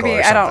Oh, jackal maybe or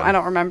I something.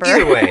 don't remember.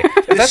 Either way,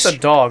 If that's a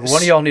dog.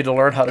 One of y'all need to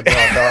learn how to draw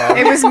a dog.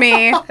 It was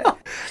me.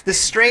 this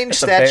strange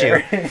It's a bear.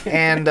 statue,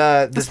 and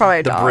probably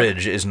a the dog.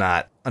 bridge is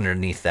not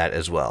underneath that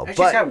as well. She's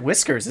But got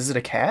whiskers. Is it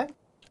a cat?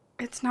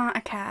 It's not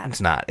a cat.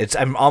 it's not.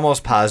 I'm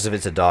almost positive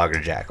it's a dog or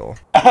jackal.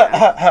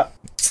 But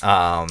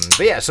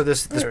yeah, so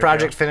this we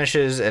project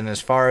finishes, and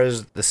as far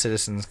as the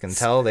citizens can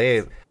tell,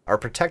 they are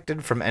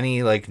protected from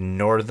any like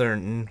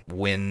northern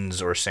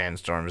winds or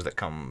sandstorms that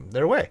come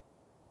their way,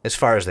 as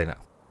far as they know.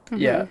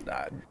 Yeah.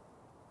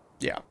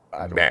 Yeah.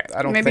 I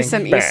don't Maybe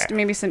think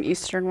maybe some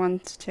eastern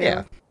ones too.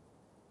 Yeah.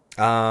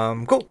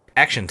 Cool.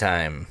 Action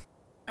time.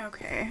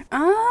 Okay.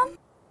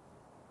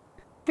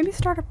 Maybe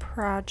start a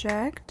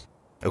project.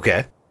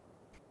 Okay.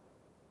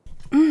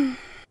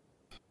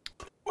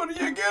 What are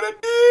you gonna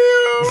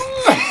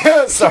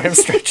do? Sorry, I'm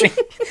stretching.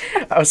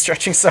 I was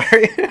stretching,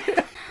 sorry.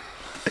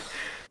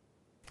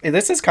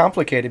 This is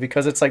complicated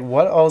because it's like,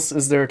 what else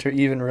is there to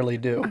even really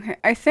do? Okay,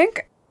 I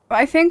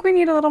think we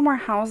need a little more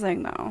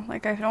housing though.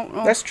 Like I don't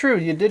know. That's true.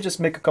 You did just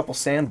make a couple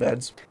sand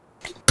beds.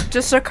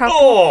 Just a couple.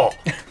 Oh!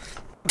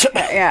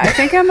 Yeah, I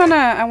think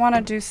I want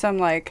to do some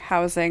like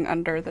housing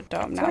under the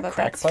dome now that a that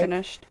crack that's pipe?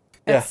 finished.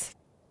 Yeah.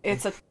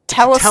 It's a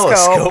telescope.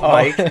 Telescope, Oh.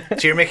 Mike.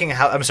 So you're making a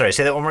house. I'm sorry,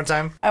 say that one more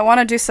time. I want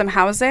to do some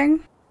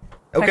housing.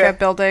 Like Okay. a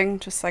building,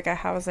 just like a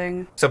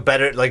housing. So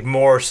better, like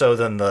more so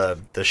than the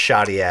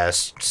shoddy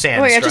ass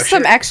sand Oh yeah, structure. just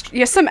some extra.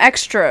 Yeah, some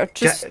extra.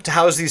 Just To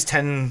house these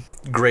 10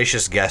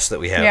 gracious guests that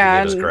we have Yeah,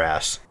 to give us and-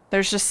 grass.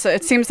 there's just.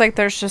 It seems like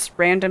there's just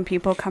random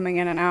people coming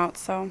in and out.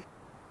 So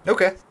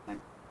Okay.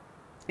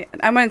 yeah,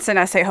 I wouldn't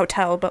say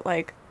hotel, but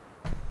like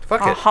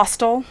Fuck a it.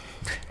 hostel.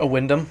 A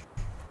Wyndham.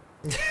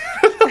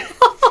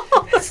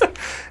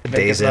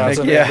 Days Make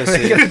in. it Yeah.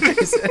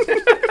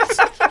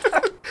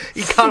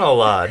 Econo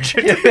Lodge.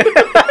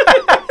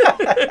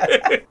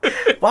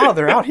 Wow,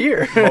 they're out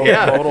here.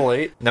 Yeah. Modal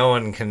 8. No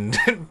one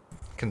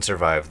can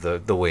survive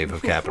the wave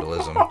of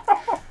capitalism.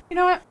 You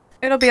know what?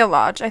 It'll be a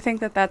lodge. I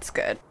think that's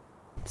good.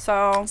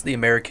 So It's the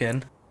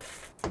American.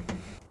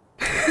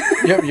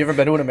 You ever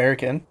been to an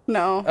American?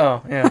 no,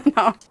 Oh, yeah.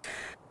 no. I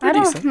They're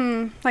don't.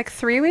 decent. Like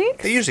 3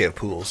 weeks. They usually have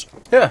pools.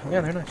 Yeah,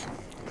 they're nice.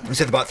 You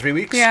said about 3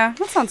 weeks? Yeah,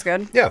 that sounds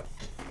good. Yeah.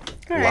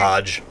 All right.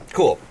 Lodge.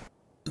 Cool.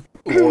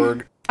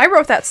 Org. I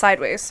wrote that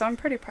sideways, so I'm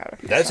pretty proud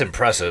of myself. That's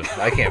impressive.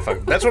 I can't fuck.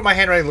 That's what my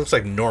handwriting looks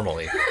like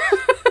normally.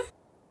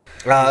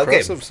 Okay.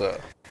 Impressive, so.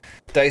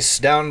 Dice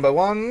down by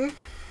 1.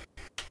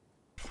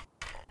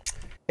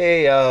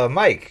 Hey,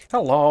 Mike.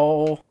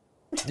 Hello.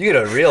 You get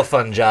a real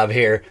fun job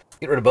here.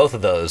 Get rid of both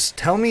of those.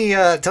 Tell me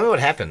what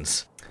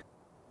happens.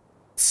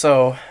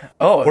 So,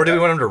 Or do we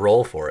want him to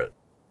roll for it?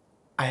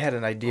 I had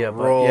an idea,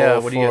 but Roll yeah,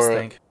 what do you guys for it.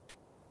 think?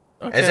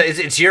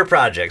 It's your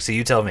project, so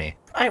you tell me.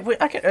 I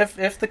can,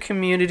 if the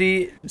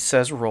community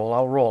says roll,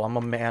 I'll roll. I'm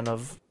a man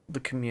of the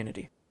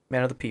community,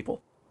 man of the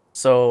people.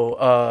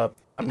 So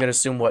I'm gonna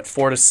assume what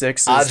 4 to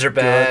 6 is Odds are good.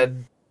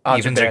 bad. Odds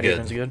Evens are are bad. good.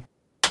 Evens are good.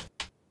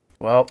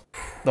 Well,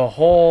 the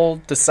whole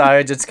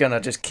decides it's gonna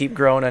just keep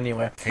growing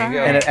anyway, Here you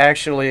go. and it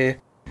actually,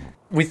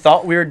 we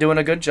thought we were doing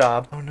a good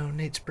job. Oh no,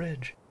 Nate's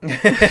bridge.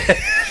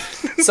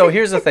 So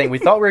here's the thing: we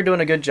thought we were doing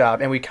a good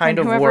job, and we kind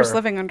And of whoever's were.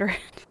 living under it.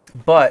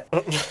 But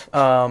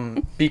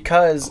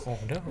because Oh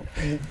no.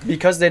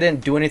 because they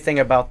didn't do anything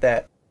about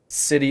that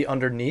city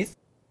underneath,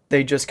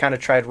 they just kind of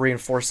tried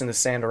reinforcing the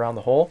sand around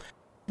the hole.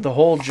 The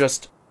hole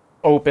just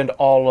opened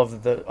all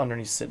of the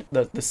underneath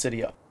the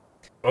city up.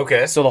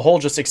 Okay. So the hole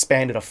just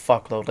expanded a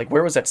fuckload. Like,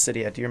 where was that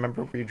city at? Do you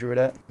remember where you drew it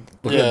at?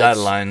 Look at the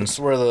dotted lines. It's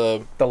where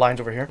the The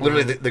lines over here?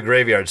 Literally, the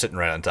graveyard sitting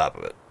right on top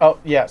of it. Oh,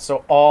 yeah.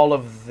 So all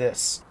of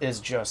this is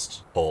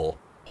just Hole.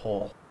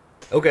 hole.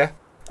 Okay.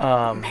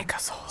 Make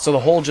us whole. So the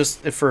hole just,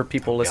 for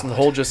people listening, the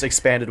hole just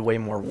expanded way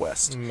more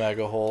west.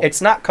 mega hole.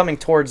 It's not coming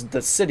towards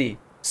the city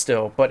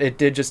still, but it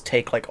did just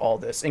take like all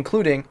this,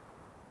 including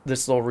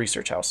this little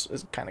research house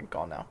is kind of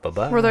gone now.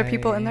 Bye-bye. Were there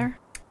people in there?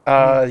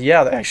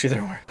 Yeah, actually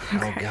there were.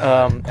 Oh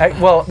god.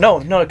 Well, no,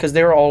 because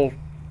they were all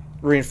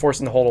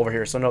reinforcing the hole over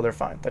here, so no, they're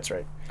fine. That's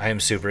right. I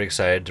am super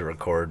excited to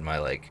record my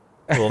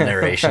little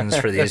narrations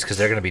for these because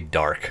they're gonna be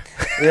dark.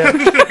 Yeah.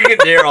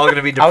 They're all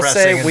gonna be I'll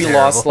depressing. say and we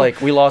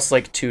terrible. lost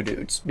like 2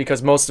 dudes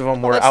because most of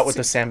them were that's- out with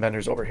the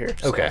sandbenders over here.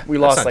 So Okay, we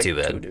that's lost not like too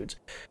bad. 2 dudes.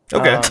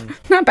 Okay.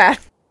 Not bad.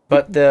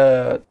 But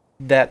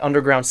that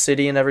underground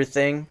city and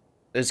everything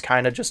is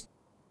kind of just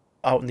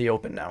out in the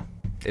open now.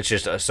 It's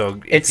just so.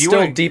 If It's you still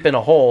wanna- deep in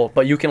a hole,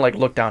 but you can like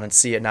look down and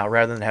see it now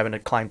rather than having to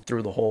climb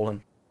through the hole.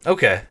 And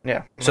Okay.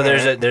 yeah, So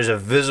there's a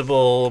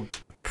visible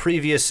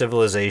previous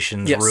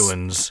civilization's Yes.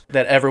 ruins.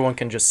 that everyone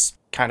can just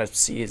kind of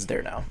see is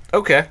there now.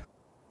 Okay.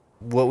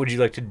 What would you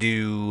like to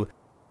do?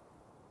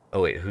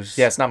 Oh wait, who's?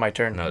 Yeah, it's not my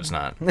turn. No, it's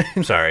not.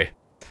 Sorry.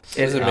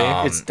 Is it me?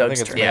 It's Doug's I think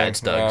it's turn. Yeah, me. it's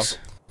Doug's.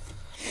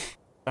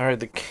 All right,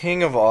 the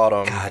King of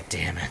Autumn. God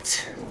damn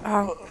it.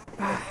 Oh,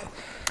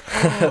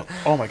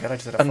 Oh my god, I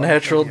just had A fucking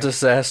natural idea.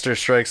 disaster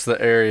strikes the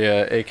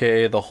area,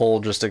 aka the hole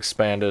just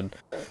expanded.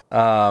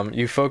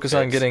 You focus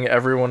on Yes. getting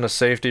everyone to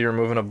safety,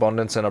 remove an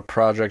abundance, and a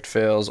project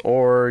fails,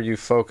 or you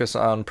focus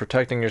on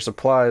protecting your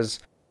supplies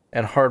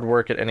and hard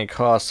work at any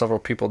cost. Several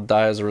people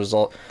die as a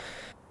result.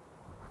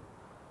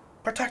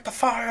 Protect the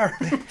fire.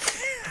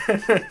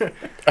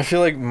 I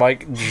feel like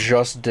Mike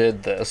just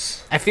did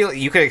this. I feel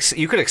you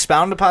could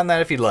expound upon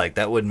that if you'd like.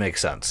 That would make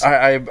sense.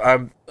 I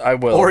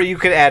will. Or you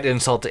could add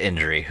insult to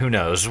injury. Who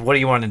knows? What do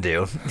you want to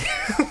do?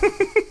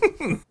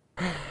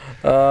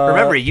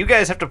 Remember, you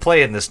guys have to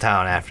play in this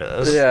town after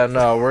this. Yeah,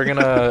 no, we're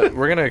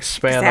gonna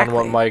expand on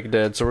what Exactly. Mike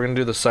did. So we're gonna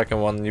do the second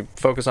one. You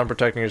focus on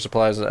protecting your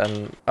supplies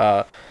and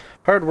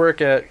hard work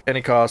at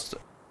any cost.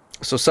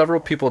 So several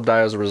people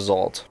die as a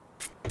result.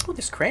 Oh,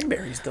 this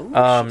cranberry's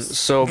delicious.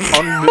 So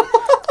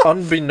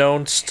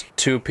unbeknownst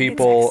to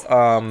people,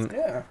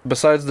 Yeah.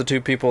 besides the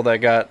 2 people that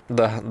got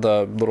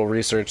the little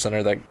research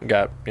center that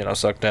got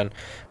sucked in,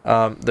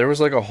 there was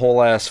like a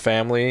whole ass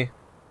family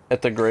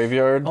at the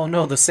graveyard, Oh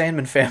no, the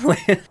Sandman family.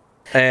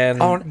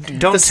 and Oh,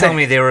 don't tell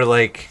me they were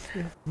like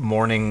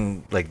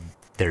mourning like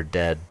they're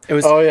dead. It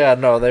was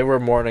no, they were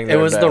mourning. it their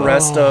was dead. the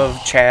rest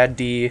of Chad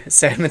D.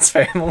 Sandman's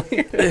family.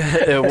 It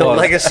The was.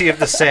 legacy of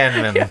the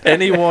Sandman.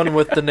 Anyone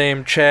with the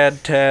name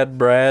Chad, Tad,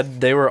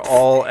 Brad, they were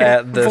all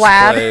at this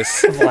Vlad.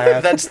 place.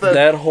 Vlad. That's the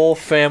That whole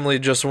family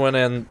just went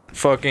in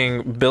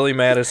fucking Billy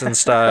Madison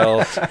style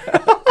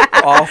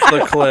off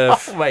the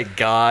cliff. Oh my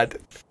god.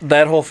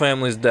 That whole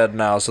family's dead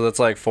now, so that's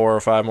like 4 or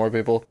 5 more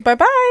people. Bye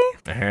bye.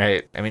 All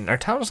right. I mean, our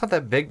town's not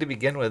that big to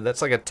begin with.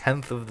 That's like a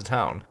tenth of the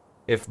town,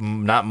 if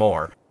not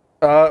more.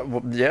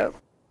 Yeah.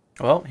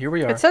 Well, here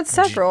we are. It said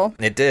several.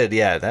 It did,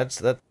 yeah.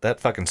 That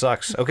fucking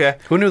sucks. Okay.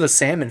 Who knew the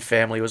Salmon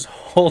family was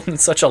holding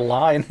such a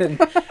line? In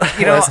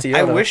You know, West I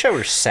Yoda? wish I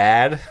were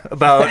sad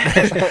about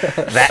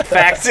that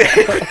fact,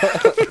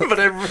 but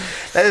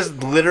that is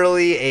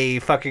literally a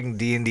fucking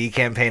D&D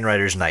campaign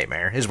writer's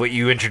nightmare. Is what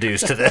you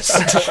introduced to this.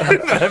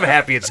 I'm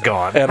happy it's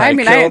gone. And I,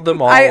 mean, killed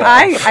them all.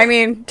 I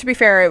mean, to be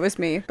fair, it was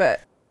me, but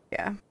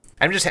yeah.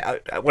 I'm just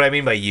what I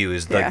mean by you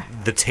is Yeah.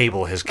 the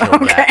table has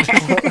killed that.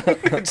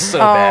 It's so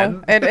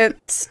bad.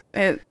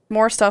 It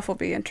more stuff will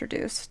be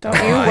introduced. Don't you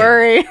Fine.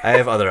 worry. I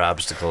have other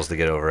obstacles to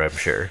get over. I'm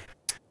sure.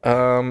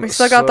 We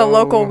still got the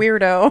local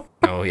weirdo.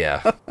 Oh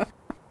yeah. God,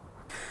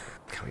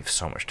 we have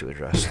so much to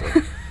address.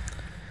 Though.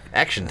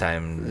 Action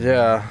time.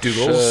 Yeah.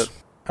 Doodles.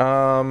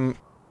 Shit.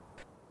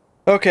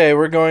 Okay,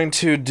 we're going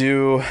to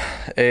do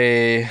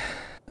a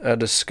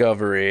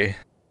discovery.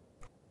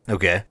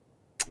 Okay.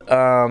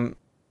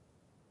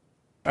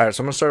 All right,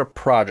 so I'm gonna start a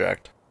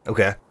project.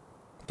 Okay.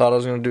 Thought I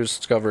was gonna do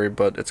discovery,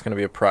 but it's gonna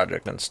be a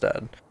project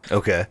instead.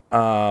 Okay.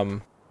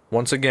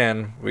 Once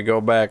again, we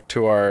go back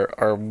to our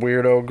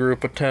weirdo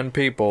group of 10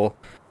 people.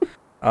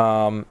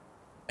 And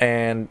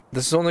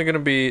this is gonna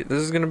be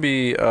just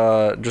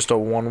a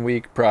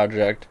 1-week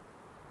project.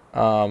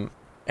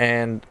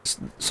 And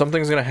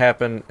something's gonna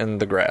happen in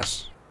the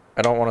grass.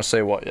 I don't want to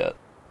say what yet,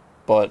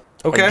 but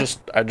Okay.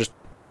 I just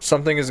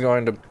something is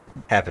going to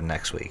Happen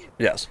next week.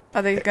 yes.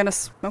 Are they gonna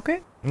smoke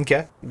it?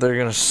 Okay. They're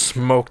gonna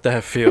smoke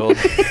that field.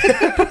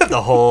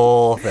 The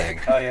whole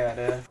thing. Oh yeah,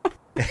 dude.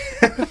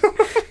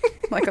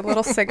 Like a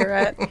little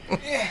cigarette. All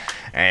right,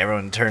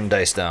 everyone, turn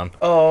dice down.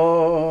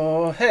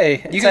 Oh,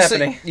 hey, it's You can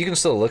happening. you can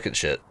still look at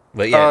shit,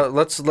 but yeah.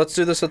 Let's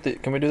do this at the.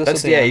 Can we do this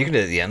That's, at the yeah, end? you can do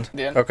it at the end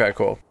Okay,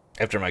 cool.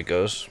 after Mike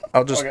goes.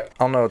 Okay.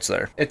 I'll know it's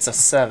there. It's a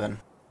 7.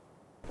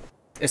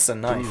 It's a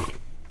knife.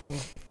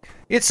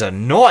 It's a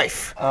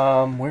knife.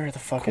 Where the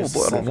fuck is the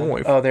Cold-blooded 7?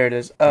 knife. Oh, there it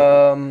is.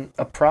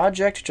 A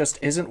project just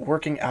isn't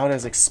working out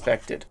as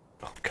expected.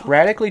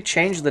 Radically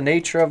change the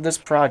nature of this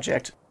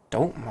project.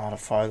 Don't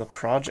modify the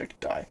project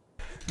die.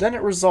 Then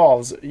it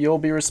resolves. You'll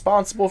be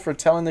responsible for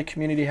telling the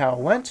community how it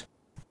went,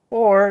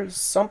 or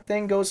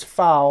something goes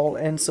foul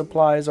and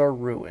supplies are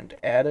ruined.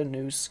 Add a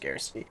new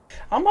scarcity.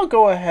 I'm gonna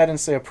go ahead and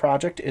say a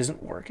project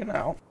isn't working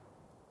out.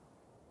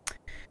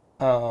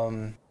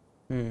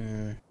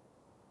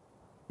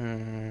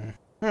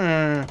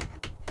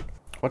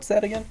 What's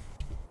that again?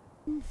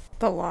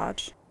 The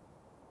lodge.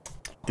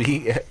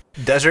 The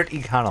Desert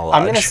Econolodge.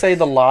 I'm gonna say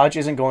the lodge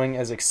isn't going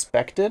as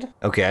expected.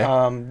 Okay.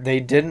 They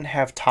didn't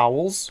have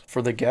towels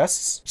for the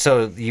guests.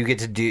 So you get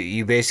to do.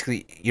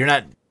 You're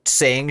not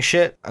saying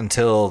shit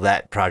until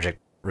that project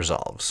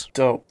resolves.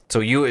 Dope. So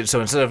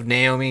instead of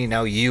Naomi,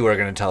 now you are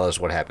going to tell us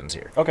what happens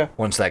here. Okay.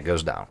 Once that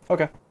goes down.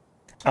 Okay.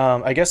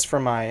 I guess for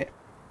my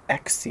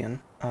Exian,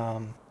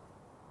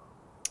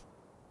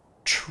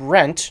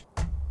 Trent,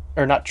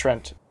 or not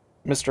Trent,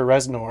 Mr.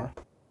 Reznor,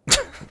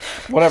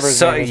 whatever his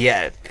So name is.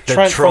 yeah, the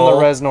Trent troll,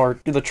 from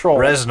the troll.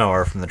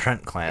 Reznor from the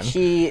Trent clan.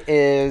 He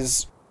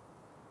is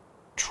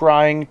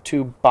trying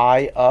to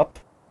buy up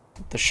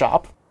the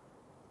shop.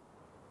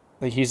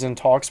 Like he's in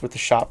talks with the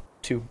shop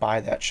to buy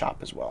that shop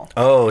as well.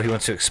 Oh, he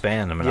wants to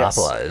expand and Yes,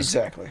 monopolize.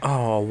 exactly.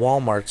 Oh,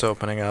 Walmart's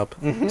opening up.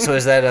 So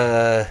is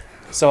that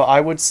So I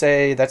would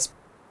say that's.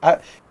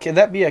 Can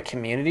that be a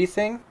community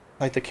thing?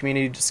 Like the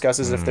community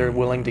discusses if they're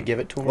willing to give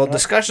it to him. well, or not?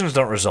 discussions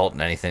don't result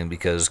in anything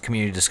because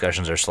community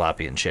discussions are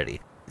sloppy and shitty.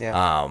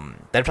 Yeah.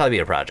 That'd probably be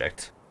a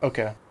project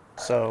Okay.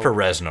 So for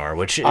Reznor,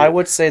 which I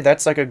would say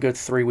that's like a good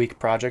 3-week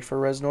project for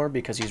Reznor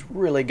because he's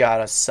really got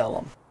to sell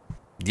them.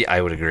 Yeah,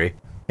 I would agree.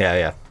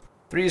 Yeah.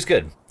 3 is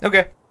good.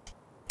 Okay.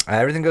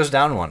 Everything goes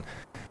down 1.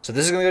 So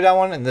this is going to go down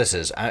 1, and this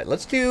is.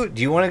 Let's do.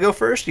 Do you want to go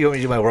first? Or do you want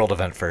me to do my world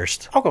event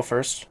first? I'll go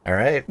first. All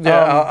right. Yeah,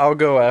 I'll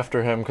go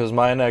after him because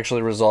mine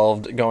actually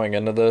resolved going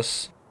into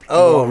this.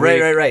 Oh, 1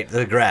 right. week.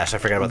 The grass. I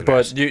forgot about the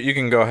grass. But you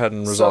can go ahead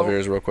and resolve So,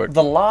 yours real quick.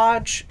 The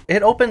lodge,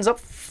 it opens up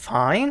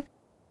fine.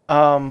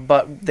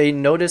 But they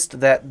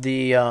noticed that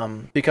the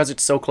because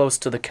it's so close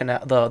to the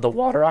canal, the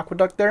water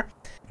aqueduct there,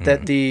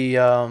 that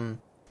the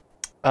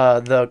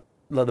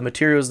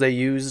materials they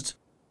used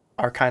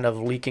are kind of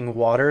leaking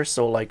water.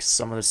 So like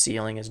some of the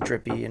ceiling is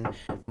drippy and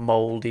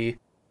moldy,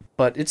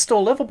 but it's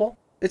still livable.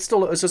 it's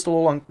just a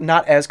little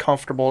not as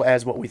comfortable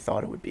as what we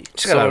thought it would be.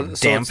 It's got a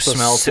damp it's the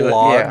smell to it.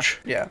 slodge.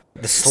 Yeah.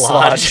 The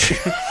sludge.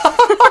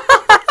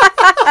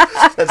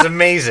 That's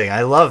amazing.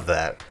 I love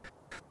that.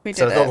 We did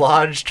So the it.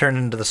 lodge turned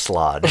into the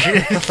slodge.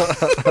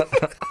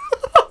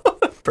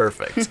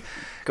 Perfect.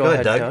 Go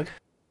ahead, Doug.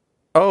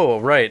 Oh,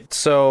 right.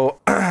 So,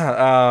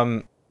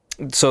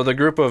 so the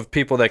group of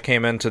people that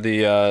came into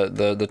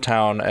the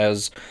town,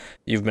 as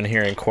you've been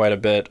hearing quite a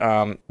bit,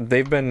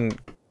 they've been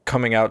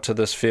coming out to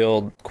this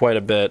field quite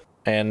a bit,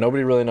 and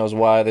nobody really knows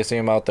why. They see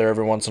them out there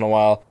every once in a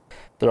while.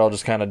 They're all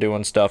just kind of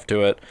doing stuff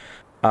to it.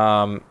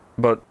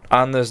 But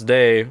on this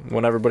day,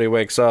 when everybody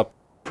wakes up,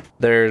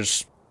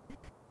 there's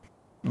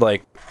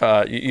like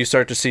you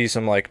start to see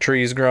some like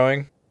trees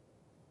growing,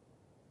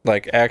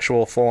 like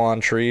actual full-on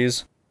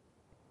trees.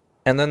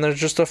 And then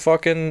there's a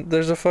fucking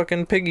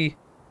piggy.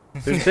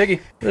 There's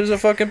Piggy. There's a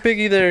fucking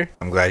piggy there.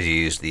 I'm glad you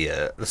used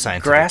the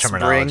scientific Grass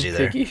terminology Spring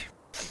there. Piggy.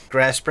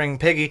 Grass spring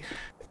piggy.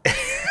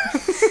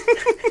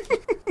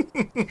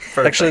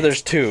 Actually,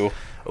 there's two.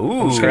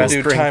 Ooh, Just gonna do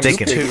Spring times they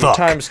can two. fuck.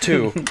 Times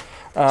two.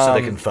 so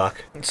they can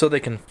fuck. So they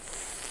can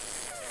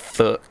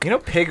fuck. You know,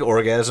 pig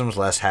orgasms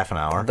last half an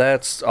hour,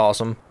 That's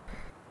awesome.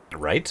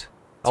 right?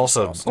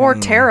 Also, Or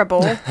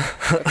terrible. I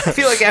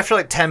feel like after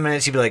like 10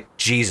 minutes, you'd be like,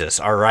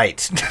 Jesus, all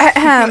right.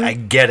 I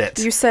get it.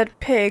 You said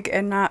pig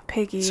and not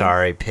piggy.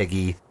 Sorry,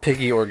 piggy.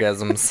 Piggy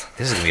orgasms.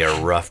 This is going to be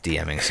a rough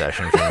DMing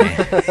session for me.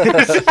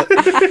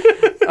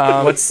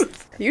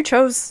 You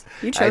chose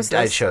this.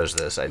 I chose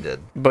this. I did.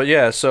 But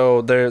yeah,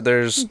 so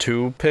there's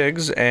two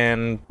pigs,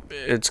 and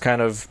it's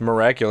kind of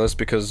miraculous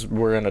because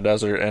we're in a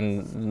desert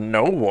and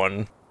no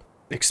one.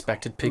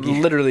 Expected Piggy.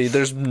 Literally,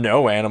 there's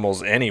no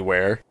animals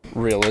anywhere,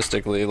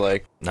 realistically,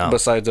 like, No.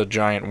 besides a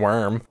giant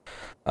worm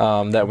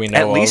that we know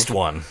At of. least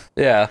one.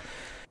 Yeah.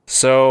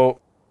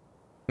 So,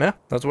 yeah,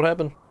 that's what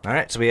happened. All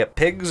right, so we got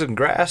pigs and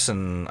grass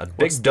and a big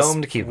What's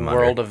dome this to keep them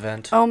world under.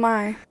 event. Oh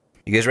my.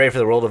 You guys ready for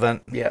the world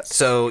event? Yes.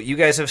 So you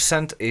guys have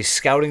sent a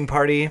scouting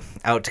party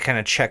out to kind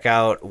of check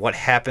out what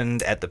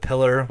happened at the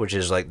Pillar, which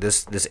is like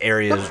this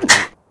area's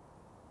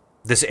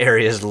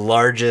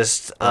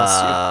largest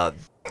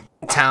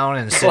town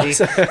and city.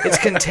 It's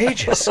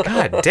contagious.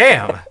 God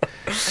damn.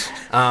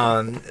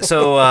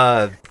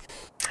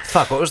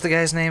 Fuck. What was the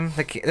guy's name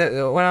that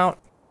went out?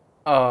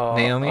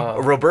 Naomi.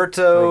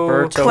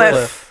 Roberto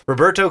Cliff.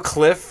 Roberto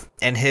Cliff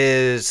and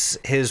his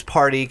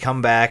party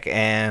come back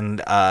and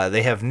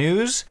they have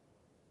news.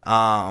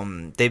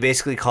 They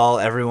basically call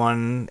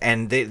everyone,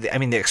 and they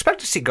expect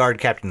to see Guard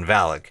Captain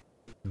Valak,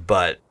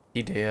 but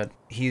He did.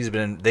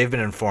 they've been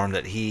informed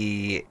that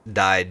he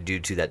died due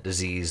to that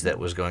disease that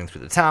was going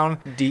through the town.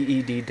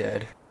 DED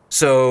dead.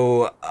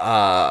 So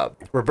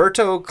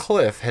Roberto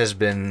Cliff has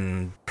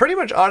been pretty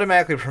much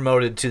automatically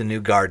promoted to the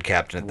new Guard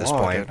Captain at this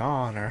What point. an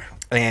honor.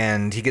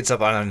 And he gets up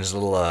on his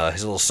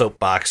little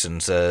soapbox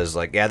and says,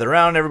 like, gather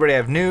around, everybody, I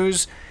have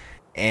news.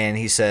 And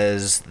he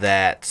says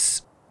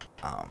that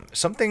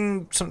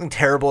something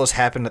terrible has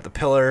happened at the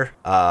Pillar.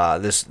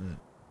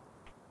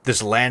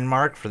 This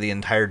landmark for the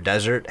entire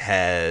desert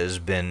has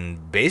been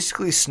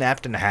basically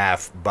snapped in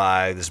half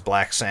by this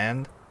black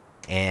sand.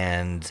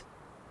 And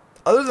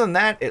other than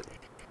that,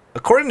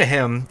 according to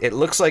him, it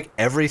looks like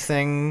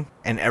everything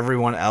and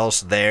everyone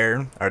else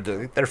there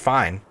they're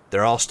fine.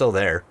 They're all still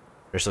there.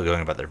 They're still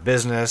going about their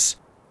business.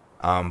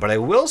 But I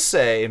will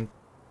say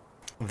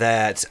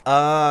that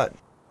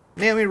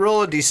Naomi,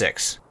 roll a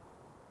d6.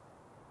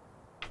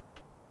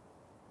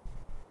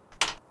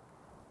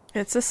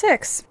 It's a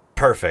 6.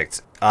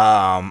 Perfect.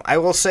 I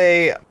will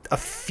say a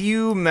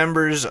few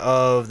members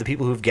of the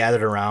people who've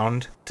gathered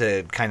around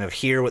to kind of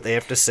hear what they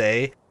have to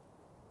say,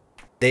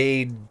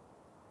 they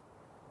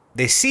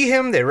see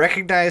him, they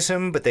recognize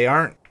him, but they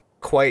aren't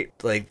quite,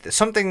 like,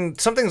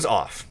 something's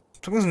off.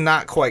 Something's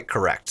not quite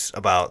correct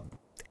about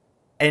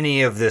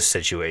any of this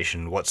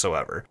situation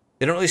whatsoever.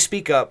 They don't really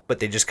speak up, but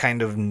they just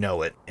kind of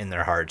know it in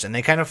their hearts, and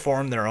they kind of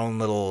form their own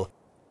little,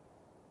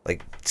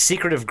 like,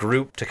 secretive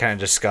group to kind of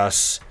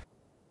discuss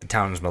the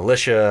town's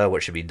militia,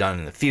 what should be done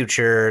in the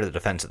future, the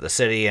defense of the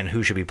city, and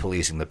who should be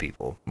policing the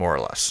people, more or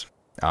less.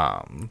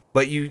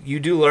 But you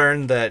do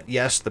learn that,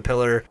 yes, the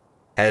Pillar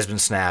has been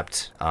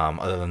snapped.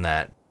 Other than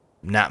that,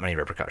 not many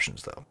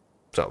repercussions, though.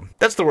 So,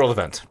 that's the world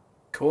event.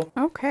 Cool.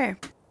 Okay.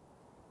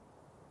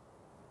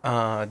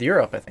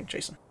 You're up, I think,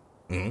 Jason.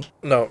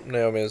 No,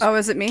 Naomi is. Oh,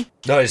 is it me?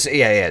 No, it's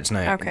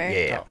not.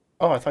 Okay. Yeah.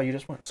 Oh, I thought you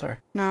just went. Sorry.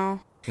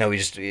 No. No,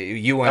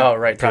 you went. Oh,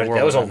 right, the Project, world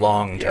that was a event.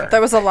 long Yeah. turn.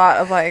 That was a lot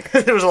of like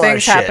There was a lot of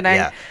things shit,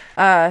 happening.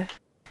 yeah.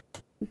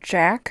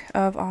 Jack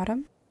of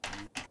Autumn.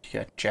 You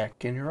got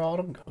Jack in your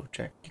autumn. Go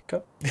Jack your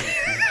cup.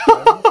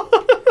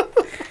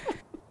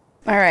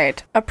 All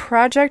right. A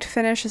project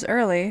finishes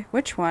early.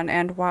 Which one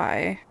and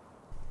why?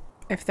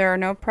 If there are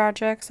no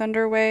projects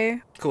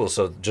underway. Cool.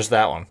 So just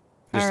that one.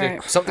 Just All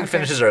right, something okay.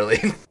 finishes early.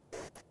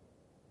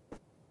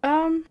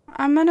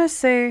 I'm gonna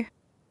say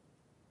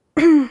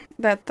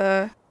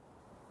that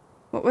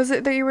what was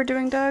it that you were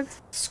doing, Doug?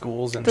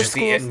 Schools and The just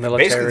schools.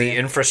 military. Basically, the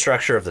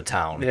infrastructure of the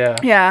town. Yeah.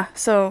 Yeah,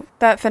 so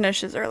that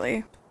finishes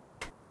early.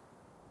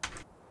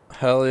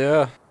 Hell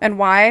yeah. And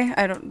why?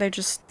 I don't. They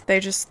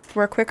just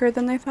were quicker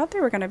than they thought they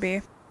were gonna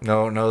be.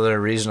 No other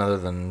reason other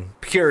than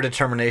pure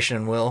determination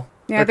and will.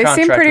 Yeah, Their they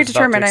seem contract pretty was about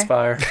to determined.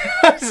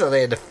 expire. So they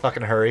had to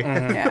fucking hurry.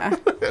 Yeah.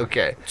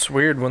 Okay. It's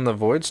weird when the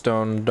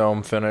Voidstone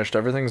dome finished.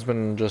 Everything's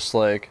been just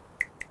like.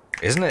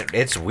 Isn't it?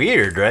 It's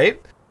weird,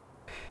 right?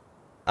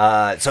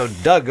 So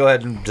Doug, go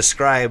ahead and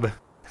describe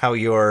how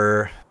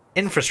your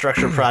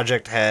infrastructure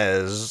project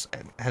has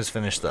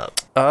finished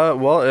up.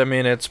 Well, I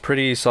mean, it's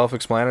pretty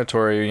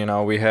self-explanatory. You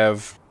know, we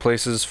have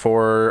places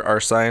for our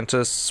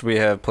scientists, we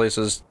have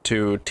places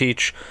to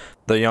teach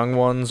the young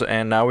ones,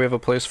 and now we have a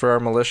place for our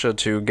militia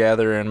to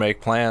gather and make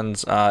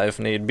plans if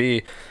need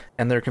be.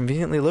 And they're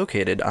conveniently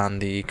located on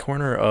the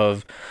corner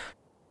of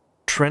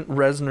Trent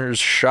Reznor's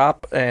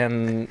shop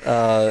and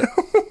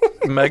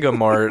Mega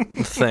Mart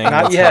thing.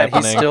 Not that's yet. He's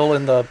happening. still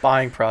in the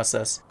buying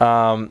process.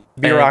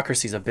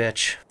 Bureaucracy's a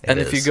bitch. And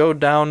if you go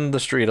down the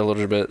street a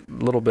little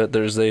bit,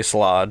 there's a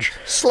Slodge.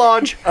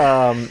 Slodge.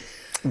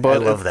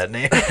 But I love that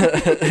name.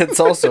 it's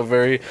also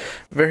very,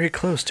 very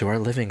close to our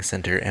living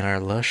center and our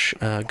lush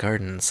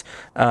gardens.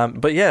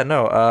 But yeah,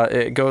 no,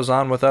 it goes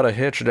on without a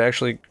hitch. It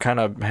actually kind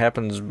of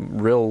happens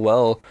real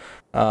well.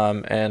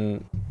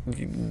 And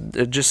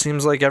it just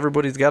seems like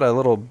everybody's got a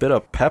little bit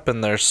of pep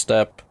in their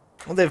step.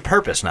 Well, they have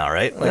purpose now,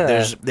 right? Like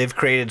Yeah. they've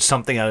created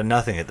something out of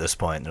nothing at this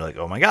point. They're like,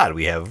 oh my god,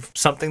 we have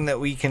something that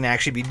we can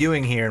actually be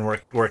doing here and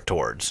work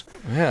towards.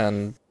 Yeah,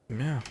 and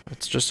yeah,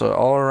 it's just an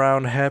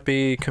all-around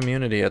happy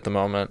community at the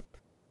moment.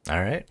 All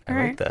right, I All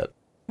like right. that.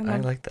 And I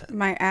then like that.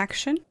 my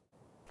action.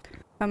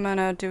 I'm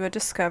gonna do a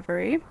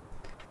discovery.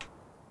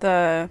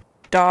 The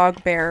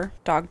dog bear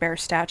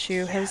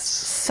statue has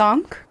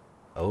sunk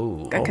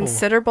Oh, a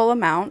considerable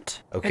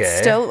amount. Okay. It's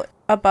still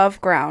above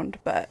ground,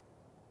 but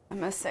I'm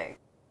gonna say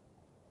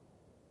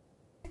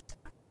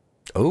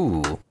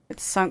oh,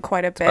 it's sunk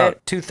quite a bit.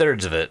 about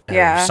 2/3 of it have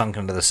Yeah. sunk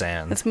into the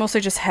sand. It's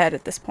mostly just head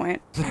at this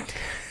point.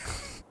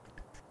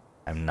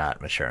 I'm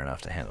not mature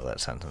enough to handle that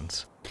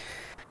sentence.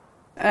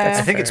 Uh,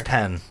 I think it's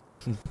pen.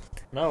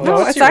 No,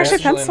 it's actually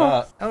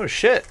pencil. Oh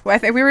shit. I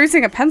think we were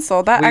using a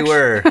pencil. That We actually,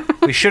 were.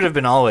 We should have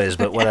been always,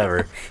 but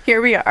whatever.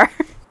 Here we are.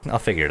 I'll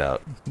figure it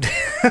out.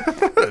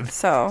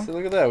 So See,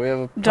 look at that. We have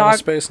a ton Dog- of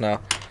space now.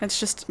 it's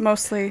just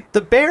mostly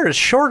The bear is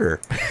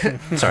shorter.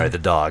 Sorry, the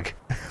dog.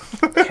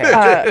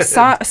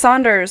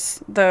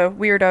 Saunders, the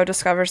weirdo,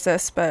 discovers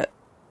this, but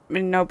I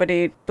mean,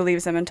 nobody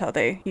believes him until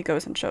he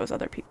goes and shows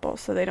other people.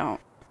 So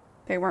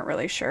they weren't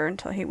really sure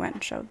until he went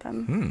and showed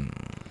them.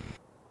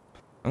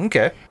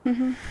 Okay.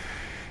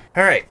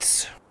 All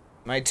right.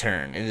 My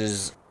turn. It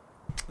is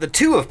the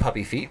two of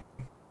puppy feet,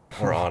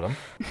 or autumn.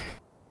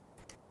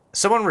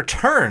 Someone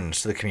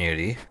returns to the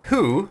community.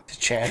 Who?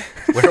 Chad.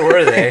 Where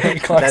were they?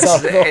 climbs out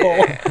of the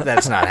hole.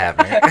 That's not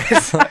happening.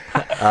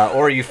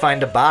 Or you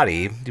find a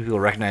body. Do people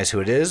recognize who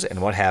it is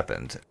and what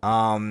happened?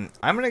 I'm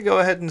going to go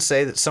ahead and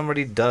say that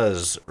somebody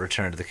does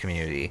return to the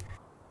community.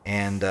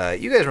 And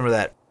you guys remember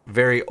that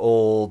very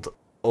old,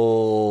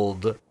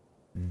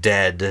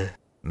 dead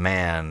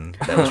man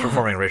that was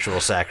performing ritual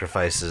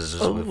sacrifices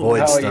with Oh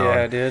Voidstone?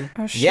 yeah, dude.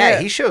 Oh shit! Yeah,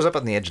 he shows up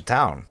on the edge of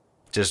town.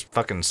 Just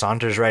fucking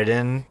saunters right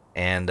in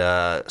and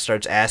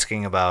starts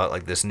asking about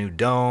like this new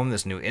dome,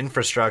 this new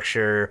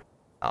infrastructure,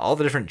 all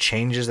the different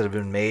changes that have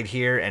been made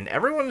here, and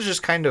everyone's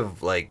just kind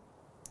of like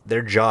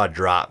their jaw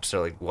drops.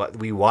 They're like, "What?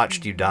 We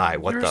watched you die.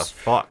 What the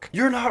fuck?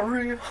 You're not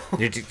real.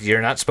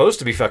 You're not supposed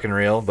to be fucking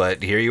real,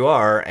 but here you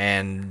are."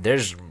 And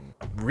there's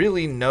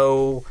really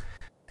no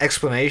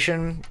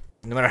explanation,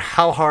 no matter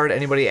how hard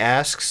anybody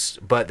asks.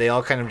 But they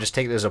all kind of just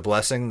take it as a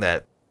blessing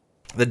that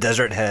the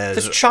desert has.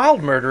 This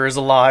child murderer is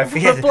alive.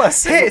 Yeah, What a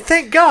blessing. Hey,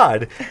 thank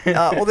God.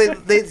 Well,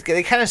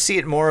 they kind of see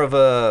it more of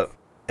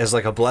as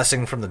like a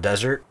blessing from the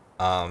desert,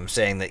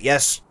 saying that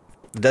yes,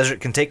 the desert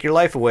can take your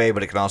life away,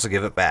 but it can also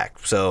give it back.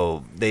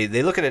 So they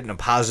look at it in a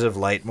positive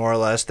light, more or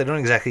less. They don't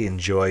exactly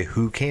enjoy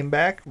who came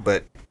back,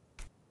 but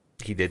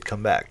he did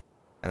come back,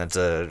 and that's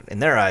in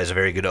their eyes a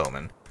very good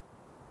omen.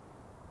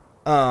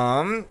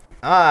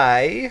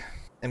 I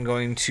am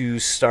going to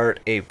start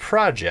a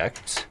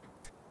project.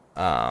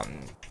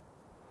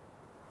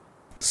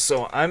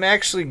 So I'm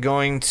actually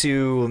going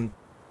to.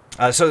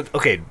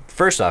 Okay.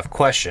 First off,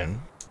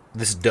 question: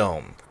 this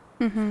dome.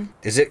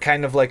 Is it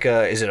kind of like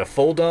is it a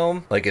full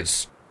dome? Like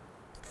it's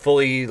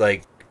fully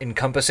like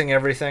encompassing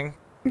everything?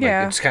 Like,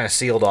 Yeah. it's kind of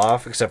sealed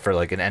off, except for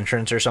like an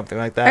entrance or something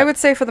like that. I would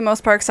say for the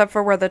most part, except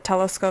for where the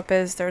telescope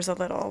is, there's a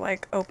little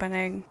like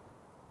opening.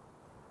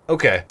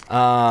 Okay.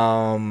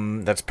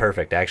 That's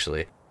perfect,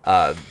 actually.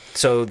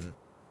 So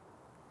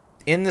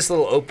in this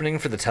little opening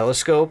for the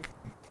telescope,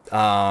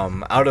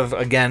 out of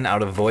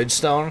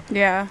Voidstone,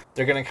 Yeah.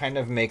 they're gonna kind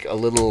of make a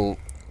little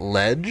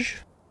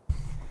ledge.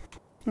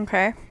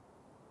 Okay.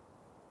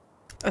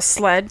 A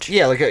sledge.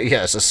 Yeah,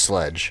 it's a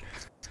sledge.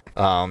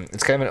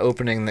 It's kind of an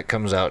opening that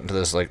comes out into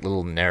this like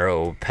little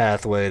narrow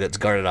pathway that's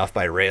guarded off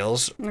by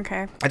rails.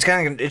 Okay.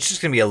 It's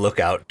just gonna be a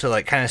lookout to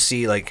like kind of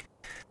see like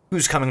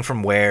who's coming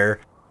from where.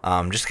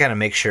 Just kind of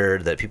make sure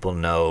that people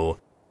know,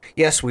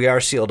 yes, we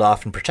are sealed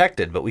off and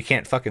protected, but we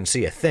can't fucking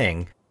see a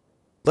thing.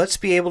 Let's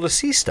be able to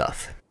see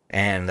stuff.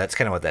 And that's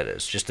kind of what that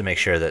is, just to make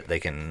sure that they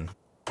can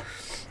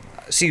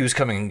see who's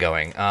coming and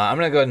going. I'm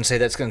going to go ahead and say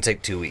that's going to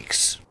take 2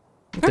 weeks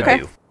to Okay.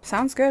 do.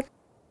 Sounds good.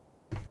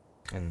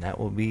 And that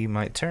will be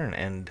my turn.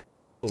 And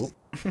oop.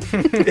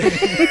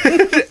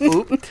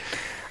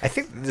 I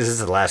think this is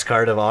the last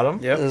card of Autumn.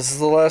 Yep. This is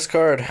the last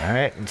card. All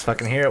right, let's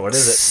fucking hear it. What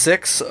is it?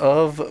 6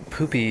 of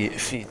poopy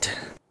feet.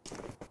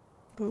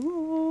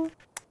 Ooh.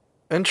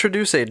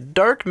 Introduce a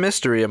dark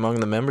mystery among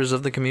the members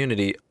of the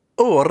community,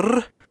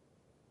 or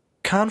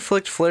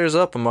conflict flares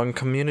up among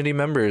community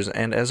members,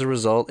 and as a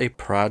result, a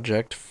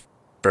project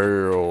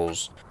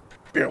fails.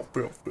 Bill.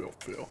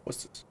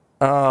 What's this?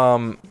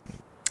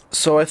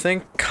 So I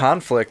think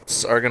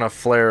conflicts are gonna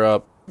flare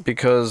up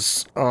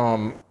because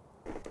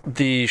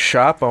the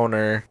shop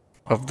owner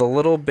of the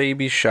little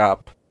baby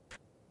shop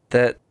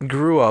that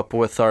grew up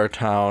with our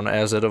town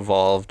as it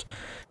evolved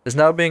is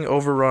now being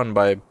overrun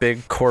by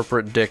big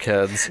corporate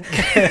dickheads.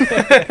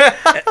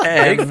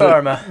 And Big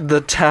Pharma. The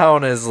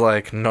town is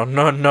like, no.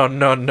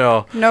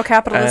 No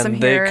capitalism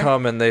And here. they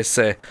come and they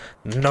say,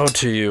 no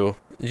to you.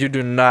 You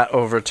do not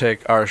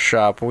overtake our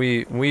shop.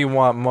 We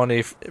want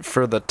money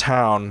for the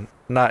town,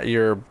 not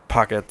your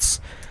pockets.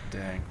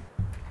 Dang.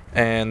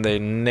 And they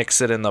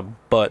nix it in the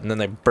butt, and then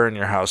they burn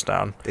your house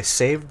down. They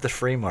saved the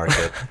free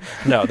market.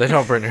 No, they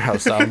don't burn your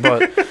house down,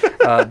 but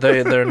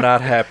they're not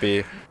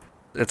happy.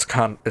 It's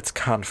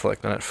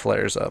conflict, and it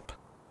flares up.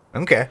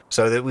 Okay,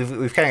 so that we've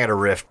kind of got a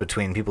rift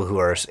between people who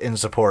are in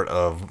support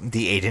of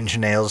the 8-inch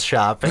nails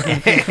shop and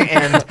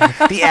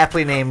the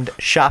aptly named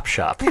shop.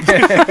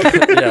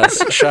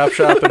 Yes, shop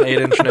and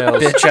 8-inch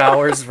nails. Bitch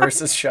hours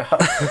versus shop.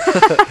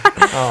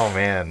 Oh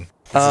man,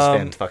 this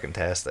is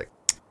fantastic.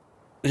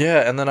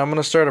 Yeah, and then I'm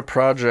gonna start a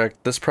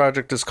project. This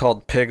project is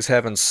called Pigs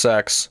Having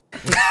Sex.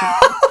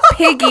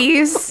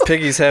 Piggies.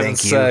 Piggies having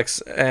Thank you. sex,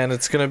 and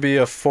it's gonna be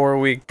a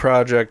 4-week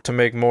project to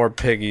make more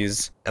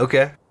piggies.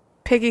 Okay,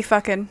 Piggy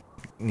fucking.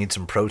 need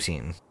some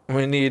protein.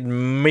 We need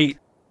meat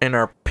in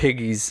our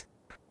piggies.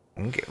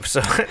 Okay,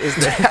 so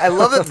I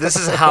love that this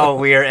is how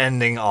we are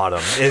ending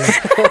autumn. Is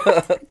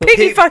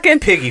Piggy fucking.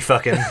 piggy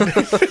fucking.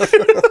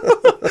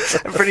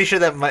 I'm pretty sure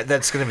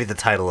that's gonna be the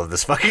title of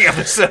this fucking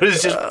episode.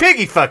 Is just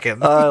piggy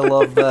fucking. I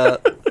love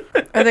that.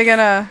 Are they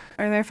gonna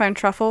find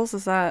truffles?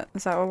 Is that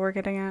what we're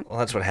getting at? Well,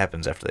 that's what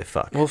happens after they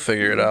fuck. We'll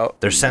figure it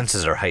out. Their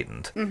senses are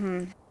heightened,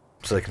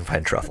 so they can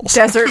find truffles.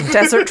 Desert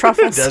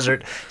truffles.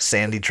 Desert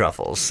sandy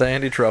truffles.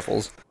 Sandy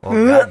truffles.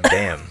 Well,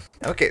 goddamn.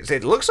 Okay, so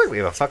it looks like we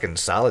have a fucking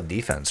solid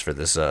defense for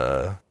this.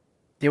 Yeah,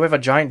 we have a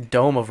giant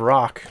dome of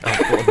rock.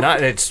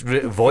 It's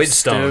void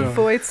stone.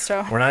 Void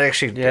stone. We're not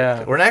actually.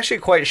 Yeah. We're not actually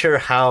quite sure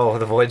how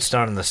the void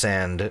stone and the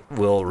sand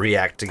will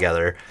react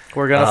together.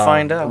 We're gonna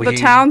find out. The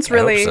town's I hope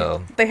really.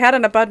 so. They had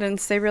an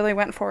abundance. They really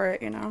went for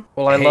it. You know.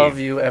 Well, I Hey. love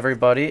you,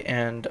 everybody,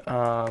 and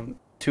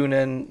tune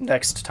in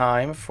next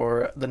time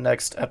for the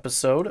next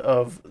episode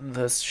of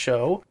this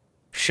show,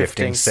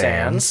 Shifting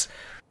Sands.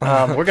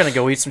 We're gonna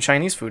go eat some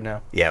Chinese food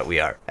now. Yeah, we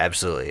are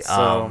absolutely.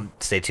 So-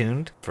 Stay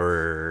tuned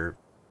for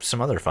some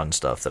other fun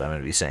stuff that I'm going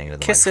to be saying in the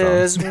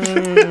Kisses.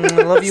 microphone.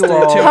 I love you Stay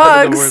all. tuned for the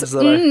Hugs. words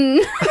that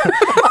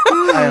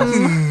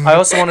I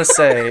also want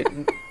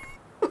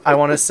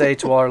to say,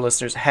 to all our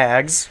listeners,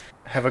 hags,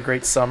 have a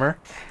great summer.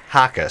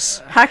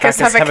 Hawkus. Hackers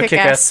have a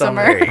kick-ass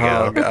summer. There you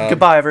go. Oh, God.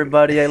 Goodbye,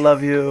 everybody. I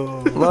love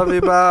you. Love you,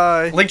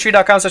 bye.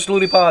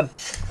 Linktree.com/LuliPod.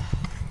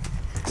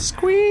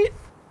 Squeak.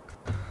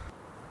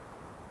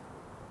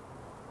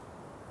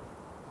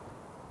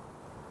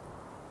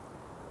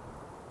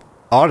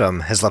 Autumn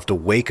has left a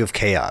wake of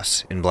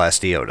chaos in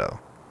Blastioto.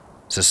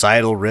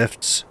 Societal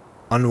rifts,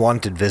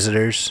 unwanted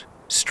visitors,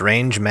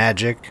 strange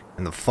magic,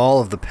 and the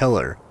fall of the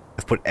Pillar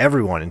have put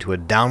everyone into a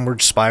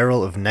downward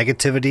spiral of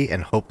negativity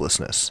and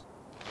hopelessness.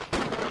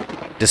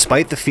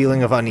 Despite the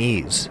feeling of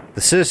unease,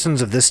 the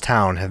citizens of this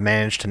town have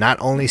managed to not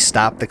only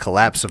stop the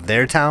collapse of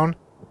their town,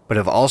 but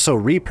have also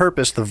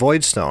repurposed the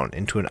Voidstone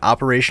into an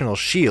operational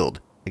shield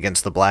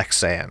against the Black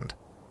Sand.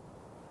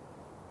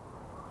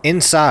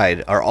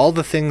 Inside are all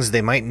the things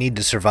they might need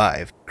to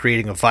survive,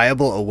 creating a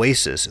viable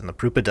oasis in the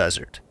Prupa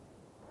Desert.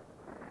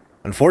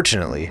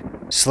 Unfortunately,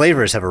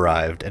 slavers have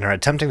arrived and are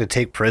attempting to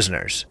take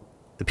prisoners.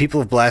 The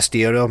people of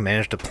Blastioto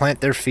managed to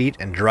plant their feet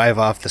and drive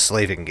off the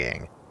slaving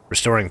gang,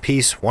 restoring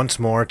peace once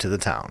more to the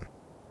town.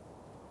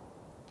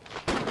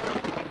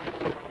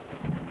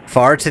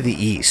 Far to the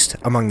east,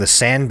 among the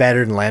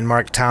sand-battered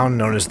landmark town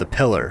known as the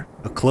Pillar,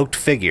 a cloaked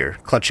figure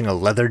clutching a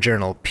leather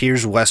journal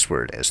peers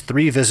westward as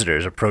 3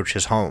 visitors approach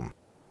his home.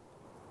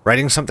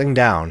 Writing something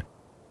down,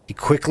 he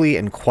quickly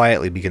and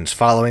quietly begins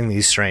following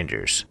these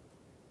strangers.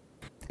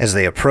 As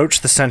they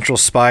approach the central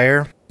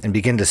spire and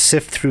begin to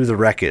sift through the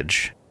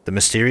wreckage, the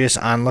mysterious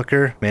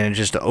onlooker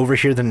manages to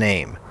overhear the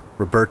name,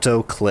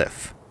 Roberto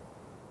Cliff.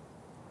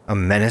 A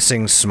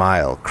menacing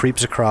smile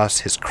creeps across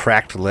his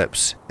cracked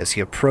lips as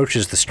he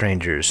approaches the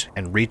strangers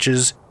and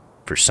reaches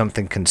for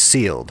something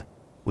concealed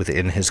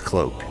within his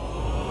cloak.